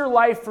keeps your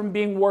life from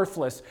being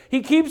worthless.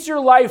 He keeps your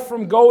life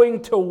from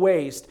going to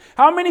waste.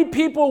 How many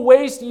people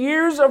waste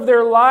years of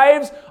their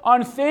lives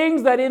on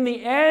things that in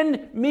the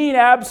end mean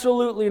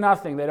absolutely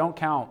nothing? They don't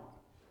count.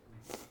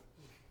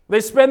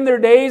 They spend their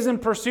days in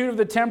pursuit of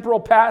the temporal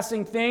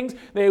passing things.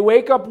 They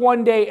wake up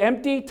one day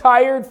empty,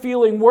 tired,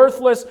 feeling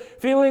worthless,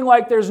 feeling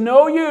like there's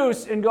no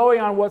use in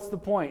going on. What's the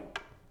point?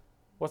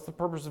 What's the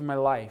purpose of my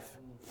life?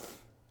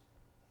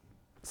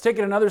 Let's take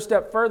it another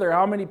step further.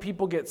 How many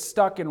people get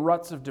stuck in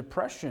ruts of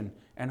depression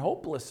and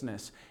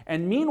hopelessness?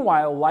 And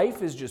meanwhile,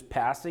 life is just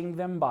passing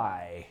them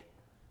by.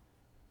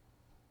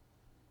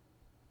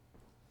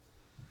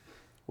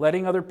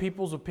 Letting other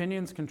people's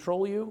opinions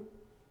control you?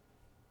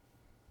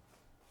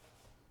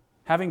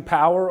 Having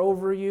power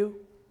over you?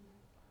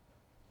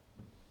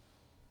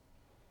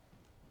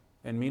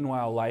 And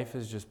meanwhile, life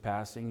is just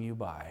passing you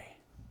by.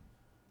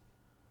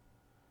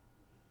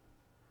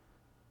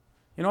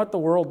 You know what? The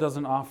world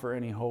doesn't offer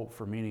any hope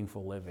for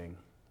meaningful living.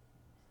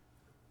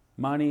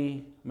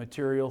 Money,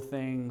 material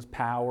things,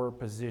 power,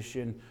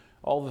 position,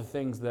 all the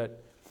things that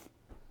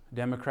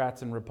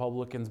Democrats and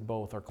Republicans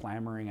both are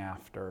clamoring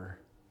after.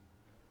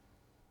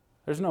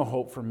 There's no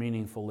hope for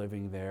meaningful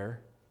living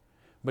there.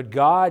 But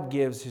God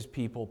gives His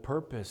people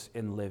purpose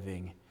in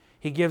living.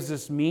 He gives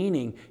us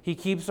meaning. He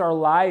keeps our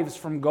lives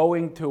from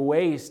going to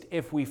waste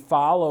if we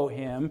follow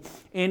Him.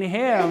 In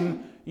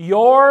Him,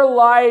 your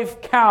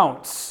life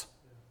counts.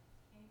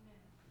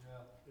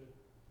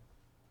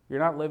 You're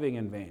not living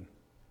in vain.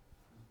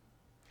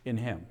 In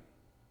Him.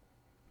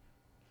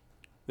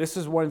 This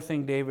is one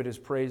thing David is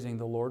praising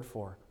the Lord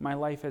for. My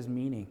life has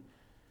meaning.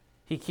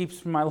 He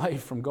keeps my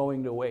life from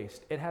going to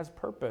waste. It has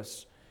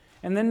purpose.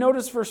 And then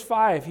notice verse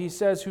 5. He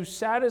says, who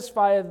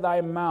satisfieth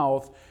thy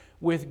mouth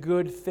with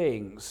good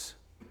things,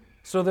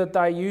 so that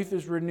thy youth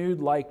is renewed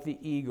like the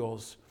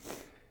eagles.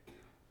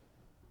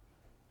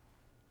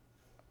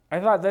 I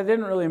thought that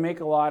didn't really make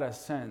a lot of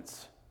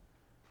sense.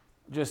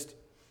 Just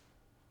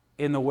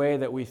in the way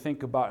that we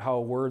think about how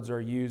words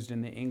are used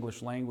in the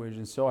English language.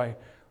 And so I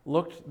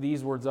looked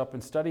these words up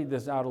and studied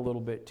this out a little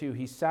bit too.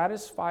 He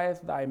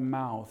satisfieth thy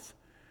mouth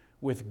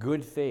with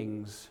good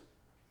things,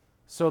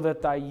 so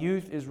that thy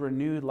youth is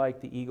renewed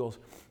like the eagles.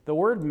 The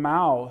word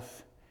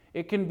mouth,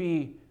 it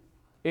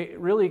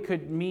really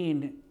could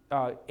mean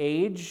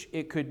age.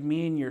 It could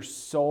mean your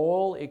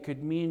soul. It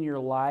could mean your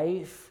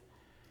life.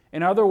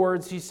 In other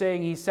words, he's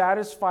saying He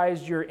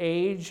satisfies your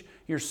age,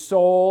 your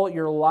soul,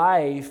 your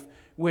life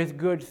with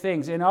good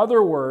things. In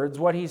other words,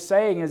 what he's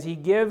saying is He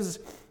gives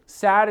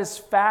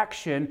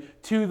satisfaction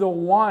to the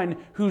one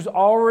who's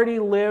already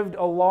lived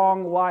a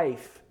long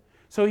life.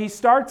 So he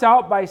starts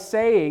out by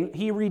saying,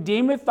 He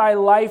redeemeth thy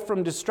life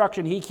from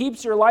destruction. He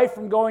keeps your life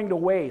from going to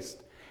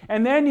waste.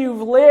 And then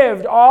you've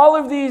lived all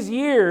of these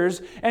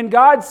years, and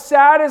God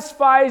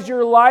satisfies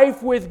your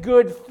life with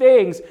good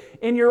things.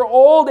 In your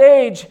old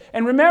age,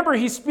 and remember,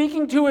 He's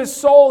speaking to his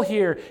soul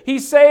here.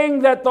 He's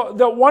saying that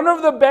one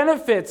of the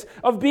benefits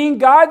of being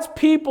God's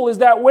people is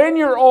that when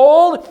you're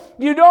old,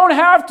 you don't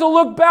have to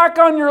look back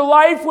on your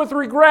life with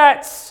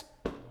regrets.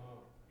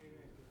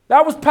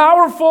 That was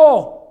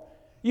powerful.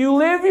 You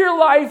live your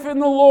life in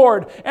the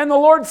Lord, and the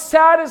Lord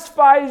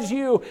satisfies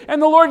you,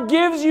 and the Lord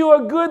gives you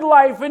a good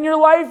life, and your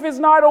life is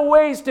not a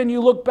waste, and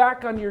you look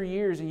back on your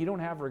years and you don't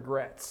have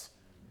regrets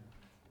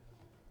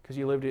because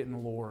you lived it in the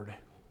Lord.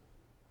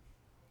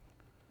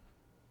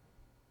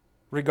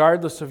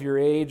 Regardless of your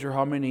age or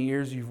how many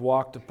years you've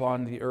walked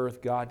upon the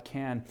earth, God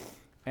can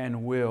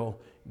and will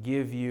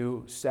give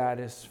you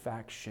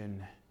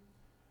satisfaction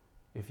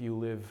if you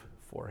live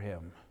for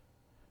Him.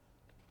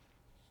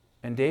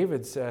 And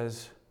David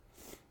says,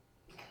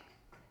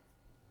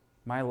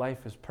 my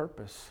life is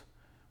purpose.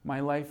 My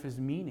life is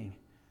meaning.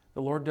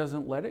 The Lord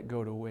doesn't let it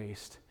go to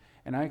waste.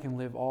 And I can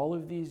live all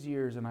of these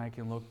years and I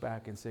can look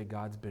back and say,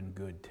 God's been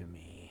good to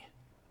me.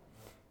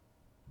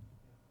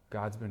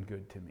 God's been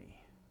good to me.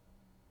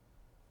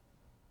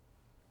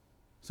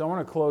 So I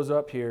want to close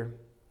up here,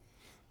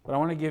 but I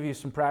want to give you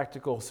some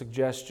practical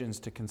suggestions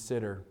to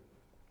consider.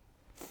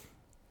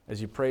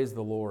 as you praise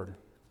the Lord.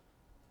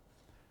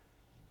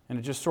 And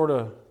it just sort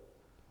of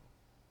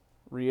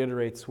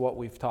reiterates what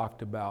we've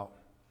talked about.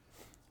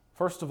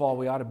 First of all,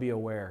 we ought to be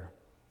aware,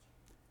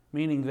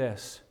 meaning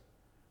this: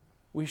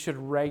 we should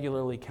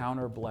regularly count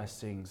our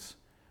blessings.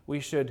 We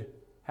should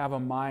have a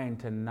mind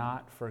to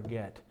not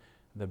forget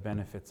the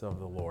benefits of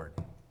the Lord.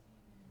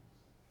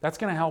 That's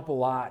going to help a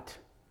lot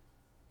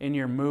in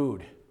your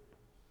mood,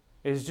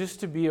 is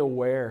just to be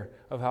aware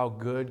of how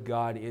good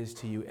God is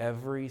to you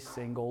every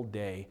single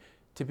day,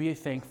 to be a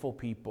thankful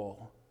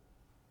people.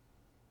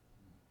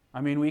 I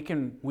mean, we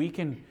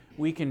can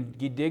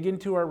dig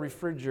into our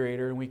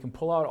refrigerator and we can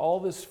pull out all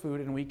this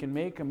food and we can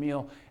make a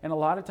meal, and a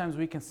lot of times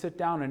we can sit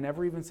down and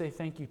never even say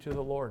thank you to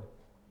the Lord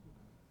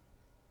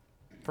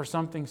for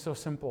something so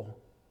simple.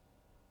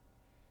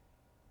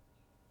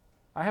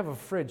 I have a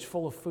fridge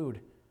full of food.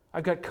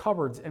 I've got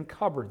cupboards and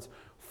cupboards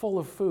full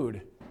of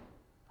food.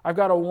 I've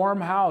got a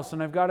warm house,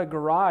 and I've got a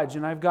garage,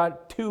 and I've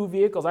got 2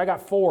 vehicles. I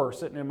got 4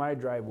 sitting in my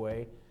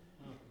driveway.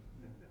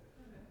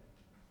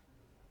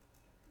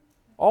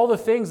 All the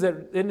things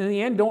that in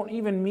the end don't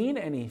even mean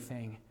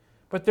anything,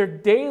 but they're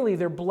daily,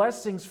 they're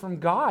blessings from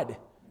God.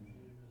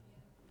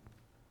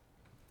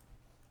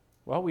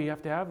 Well, we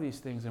have to have these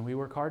things, and we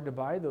work hard to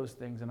buy those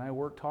things, and I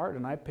worked hard,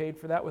 and I paid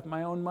for that with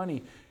my own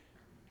money.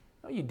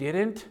 No, you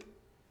didn't.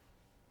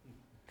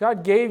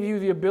 God gave you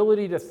the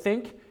ability to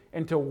think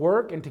and to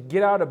work and to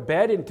get out of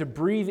bed and to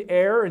breathe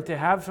air and to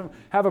have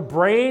a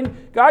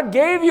brain. God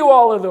gave you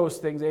all of those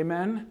things.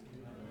 Amen? Amen.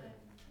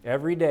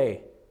 Every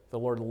day the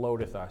Lord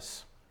loadeth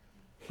us.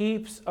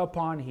 Heaps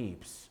upon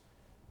heaps.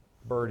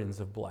 Burdens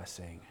of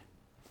blessing.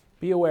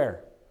 Be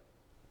aware.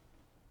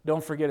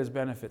 Don't forget His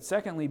benefits.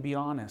 Secondly, be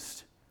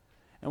honest.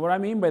 And what I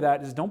mean by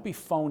that is don't be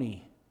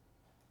phony.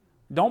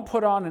 Don't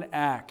put on an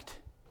act.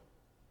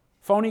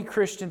 Phony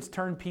Christians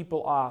turn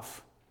people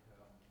off.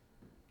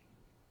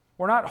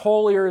 We're not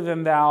holier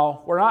than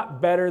thou. We're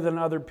not better than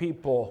other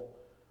people.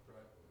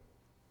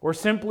 We're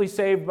simply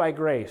saved by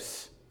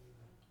grace.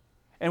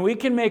 And we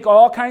can make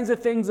all kinds of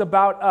things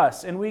about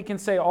us, and we can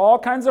say all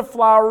kinds of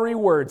flowery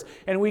words,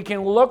 and we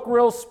can look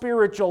real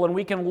spiritual, and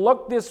we can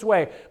look this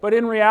way. But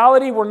in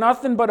reality, we're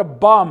nothing but a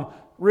bum,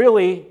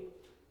 really,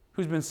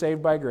 who's been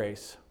saved by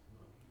grace.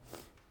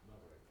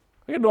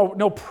 We have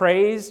no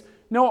praise,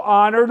 no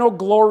honor, no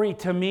glory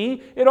to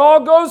me. It all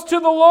goes to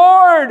the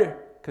Lord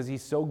because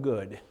He's so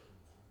good.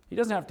 He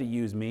doesn't have to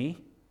use me,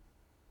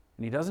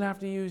 and He doesn't have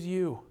to use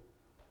you.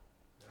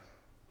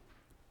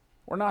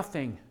 We're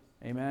nothing.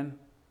 Amen?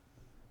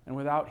 And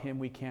without Him,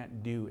 we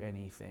can't do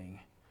anything.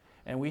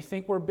 And we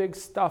think we're big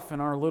stuff in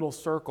our little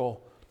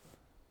circle,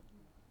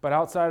 but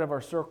outside of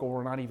our circle,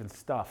 we're not even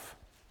stuff.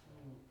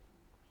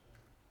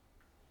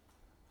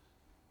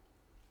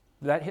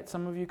 Did that hit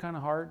some of you kind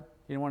of hard?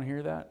 You didn't want to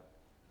hear that?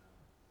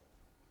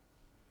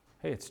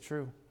 Hey, it's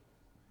true.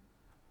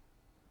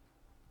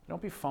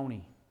 Don't be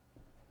phony.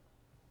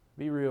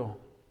 Be real.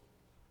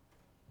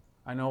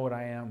 I know what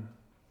I am.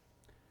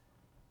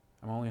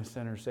 I'm only a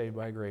sinner saved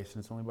by grace,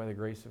 and it's only by the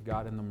grace of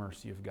God and the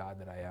mercy of God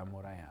that I am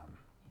what I am.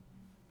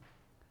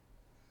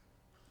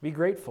 Be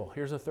grateful.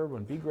 Here's a third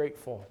one. Be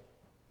grateful.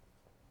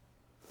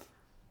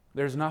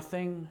 There's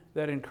nothing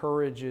that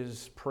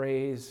encourages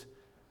praise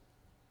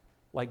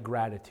like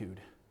gratitude.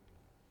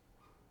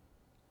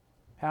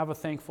 Have a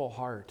thankful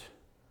heart.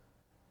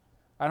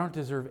 I don't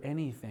deserve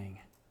anything.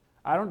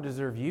 I don't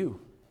deserve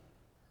you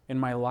in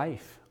my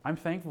life. I'm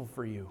thankful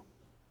for you.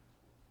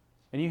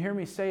 And you hear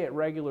me say it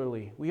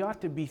regularly. We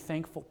ought to be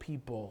thankful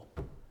people.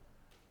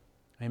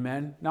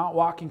 Amen? Not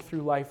walking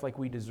through life like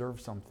we deserve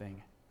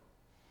something.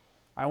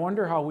 I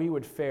wonder how we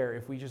would fare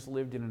if we just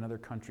lived in another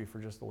country for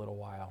just a little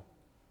while.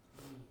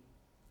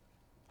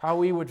 How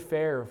we would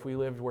fare if we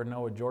lived where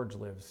Noah George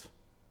lives.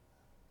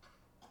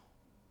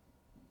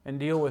 And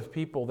deal with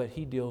people that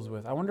he deals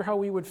with. I wonder how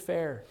we would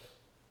fare.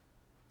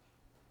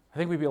 I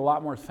think we'd be a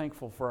lot more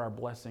thankful for our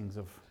blessings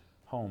of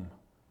home.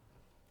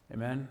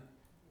 Amen?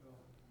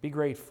 Be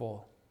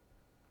grateful.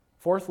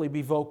 Fourthly,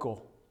 be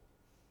vocal.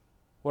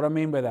 What do I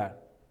mean by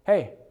that?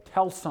 Hey,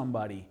 tell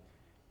somebody.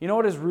 You know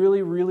what is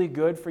really, really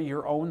good for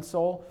your own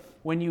soul?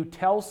 When you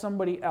tell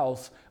somebody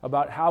else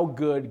about how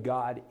good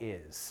God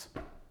is.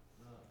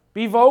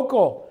 Be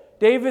vocal.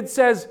 David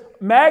says,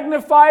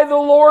 magnify the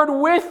Lord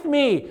with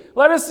me.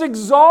 Let us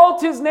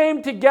exalt His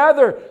name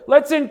together.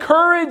 Let's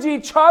encourage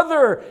each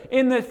other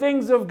in the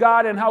things of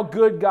God and how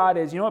good God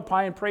is. You know what?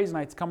 Pie and Praise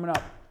Night's coming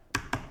up.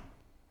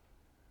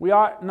 We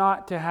ought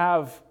not to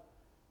have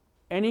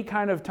any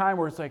kind of time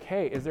where it's like,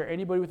 hey, is there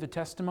anybody with a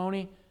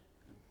testimony?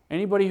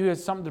 Anybody who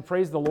has something to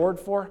praise the Lord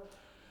for?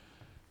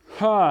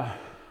 Wow.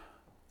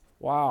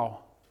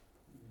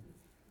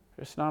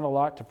 There's not a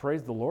lot to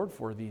praise the Lord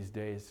for these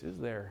days, is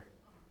there?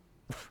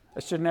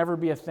 That should never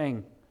be a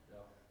thing.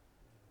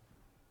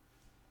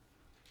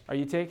 Are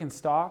you taking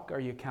stock? Are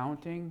you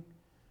counting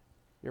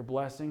your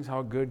blessings,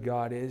 how good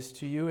God is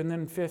to you? And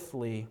then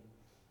fifthly,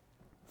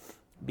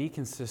 be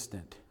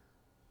consistent.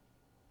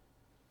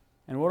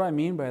 And what I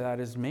mean by that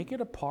is make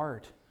it a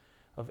part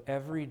of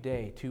every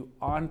day to,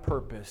 on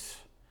purpose,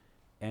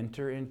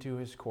 enter into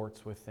His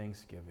courts with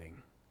thanksgiving.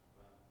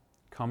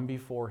 Come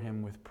before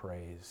him with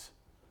praise.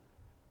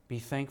 Be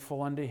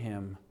thankful unto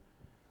him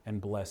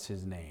and bless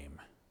his name.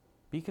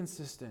 Be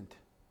consistent.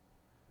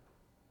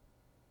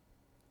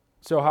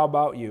 So how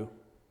about you?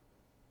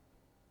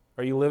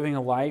 Are you living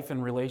a life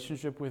in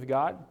relationship with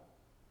God?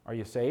 Are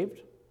you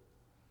saved?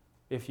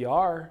 If you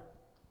are,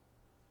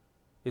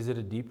 is it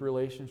a deep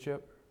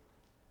relationship?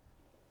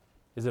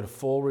 Is it a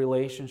full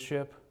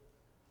relationship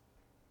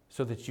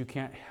so that you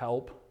can't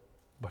help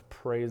but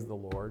praise the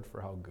Lord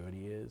for how good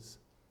he is?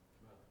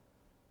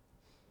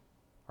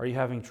 Are you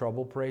having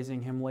trouble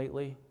praising him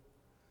lately?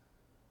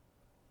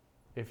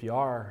 If you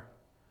are,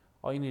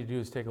 all you need to do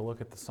is take a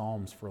look at the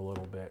Psalms for a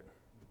little bit.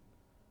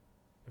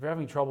 If you're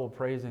having trouble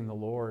praising the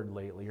Lord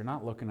lately, you're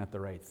not looking at the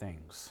right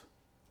things.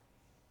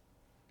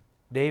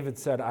 David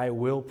said, I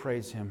will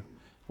praise him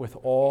with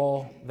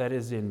all that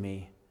is in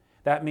me.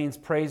 That means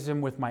praise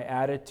him with my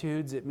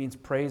attitudes. It means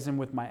praise him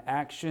with my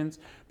actions.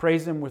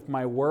 Praise him with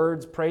my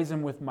words. Praise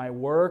him with my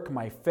work,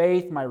 my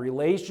faith, my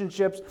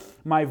relationships,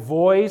 my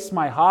voice,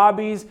 my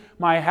hobbies,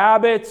 my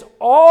habits,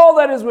 all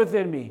that is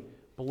within me.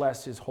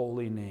 Bless his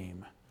holy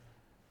name.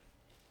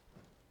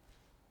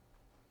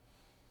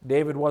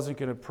 David wasn't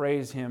going to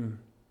praise him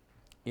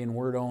in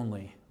word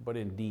only, but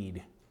in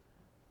deed.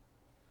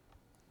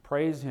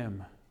 Praise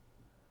him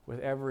with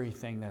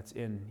everything that's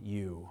in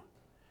you.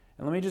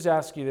 And let me just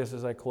ask you this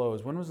as I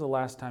close. When was the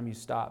last time you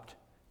stopped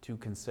to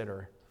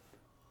consider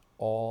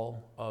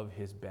all of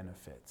his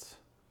benefits?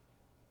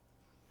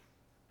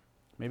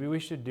 Maybe we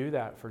should do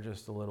that for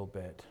just a little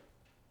bit.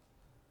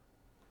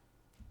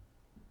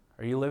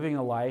 Are you living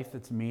a life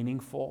that's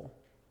meaningful?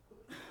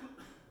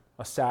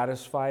 A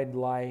satisfied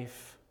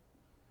life?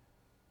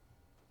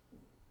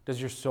 Does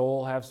your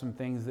soul have some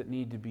things that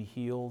need to be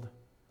healed?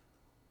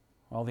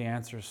 Well, the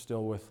answer is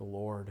still with the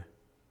Lord.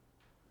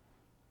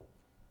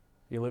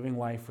 Are you living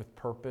life with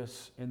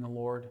purpose in the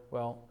Lord?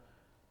 Well,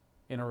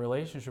 in a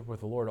relationship with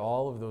the Lord,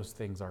 all of those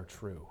things are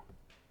true.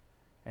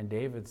 And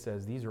David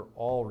says, these are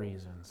all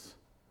reasons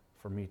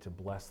for me to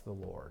bless the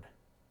Lord.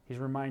 He's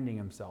reminding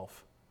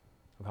himself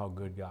of how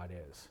good God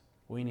is.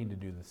 We need to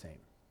do the same.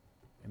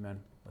 Amen.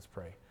 Let's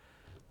pray.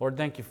 Lord,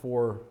 thank you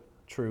for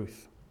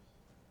truth.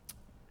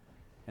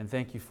 And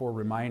thank you for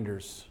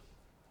reminders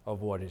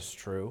of what is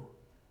true.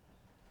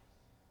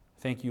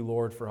 Thank you,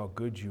 Lord, for how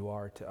good you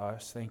are to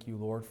us. Thank you,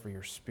 Lord, for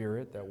your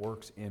Spirit that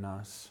works in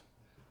us.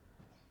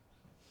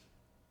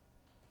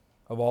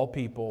 Of all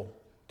people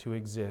to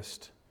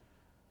exist,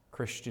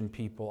 Christian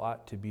people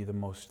ought to be the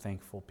most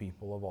thankful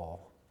people of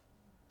all.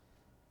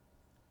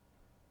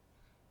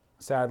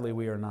 Sadly,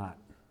 we are not.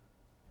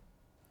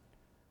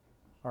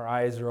 Our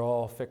eyes are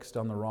all fixed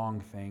on the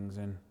wrong things,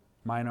 and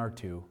mine are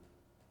too.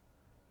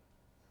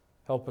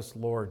 Help us,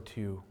 Lord,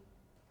 to,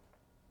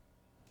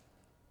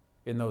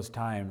 in those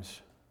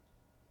times,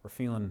 we're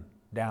feeling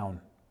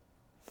down,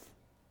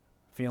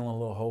 feeling a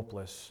little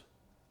hopeless,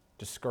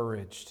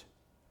 discouraged,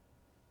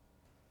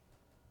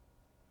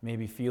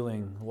 maybe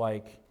feeling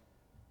like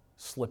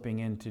slipping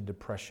into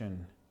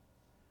depression.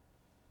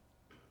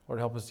 Lord,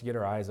 help us to get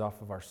our eyes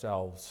off of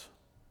ourselves,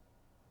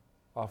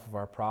 off of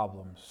our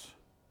problems,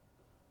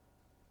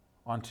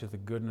 onto the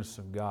goodness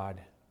of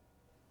God.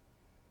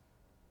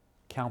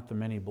 Count the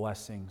many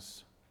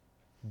blessings.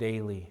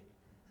 Daily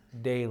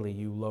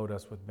you load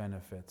us with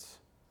benefits.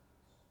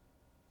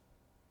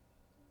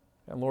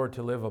 And Lord,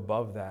 to live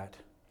above that,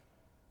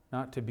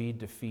 not to be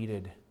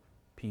defeated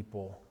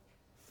people,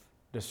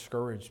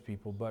 discouraged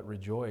people, but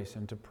rejoice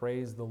and to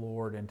praise the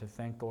Lord and to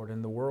thank the Lord.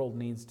 And the world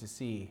needs to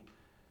see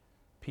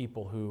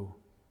people who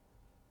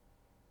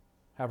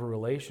have a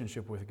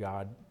relationship with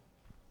God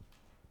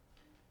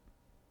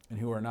and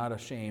who are not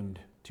ashamed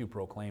to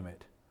proclaim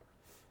it.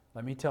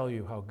 Let me tell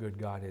you how good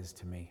God is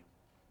to me.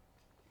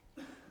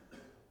 So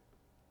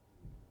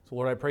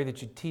Lord, I pray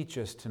that you teach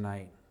us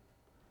tonight.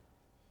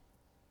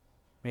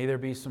 May there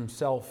be some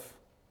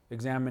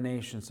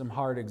self-examination, some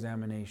heart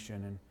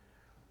examination, and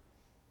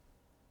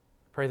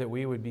pray that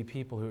we would be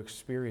people who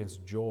experience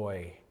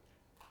joy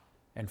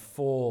and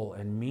full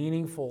and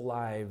meaningful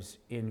lives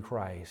in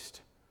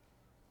Christ.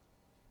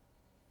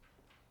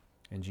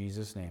 In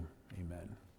Jesus' name, amen.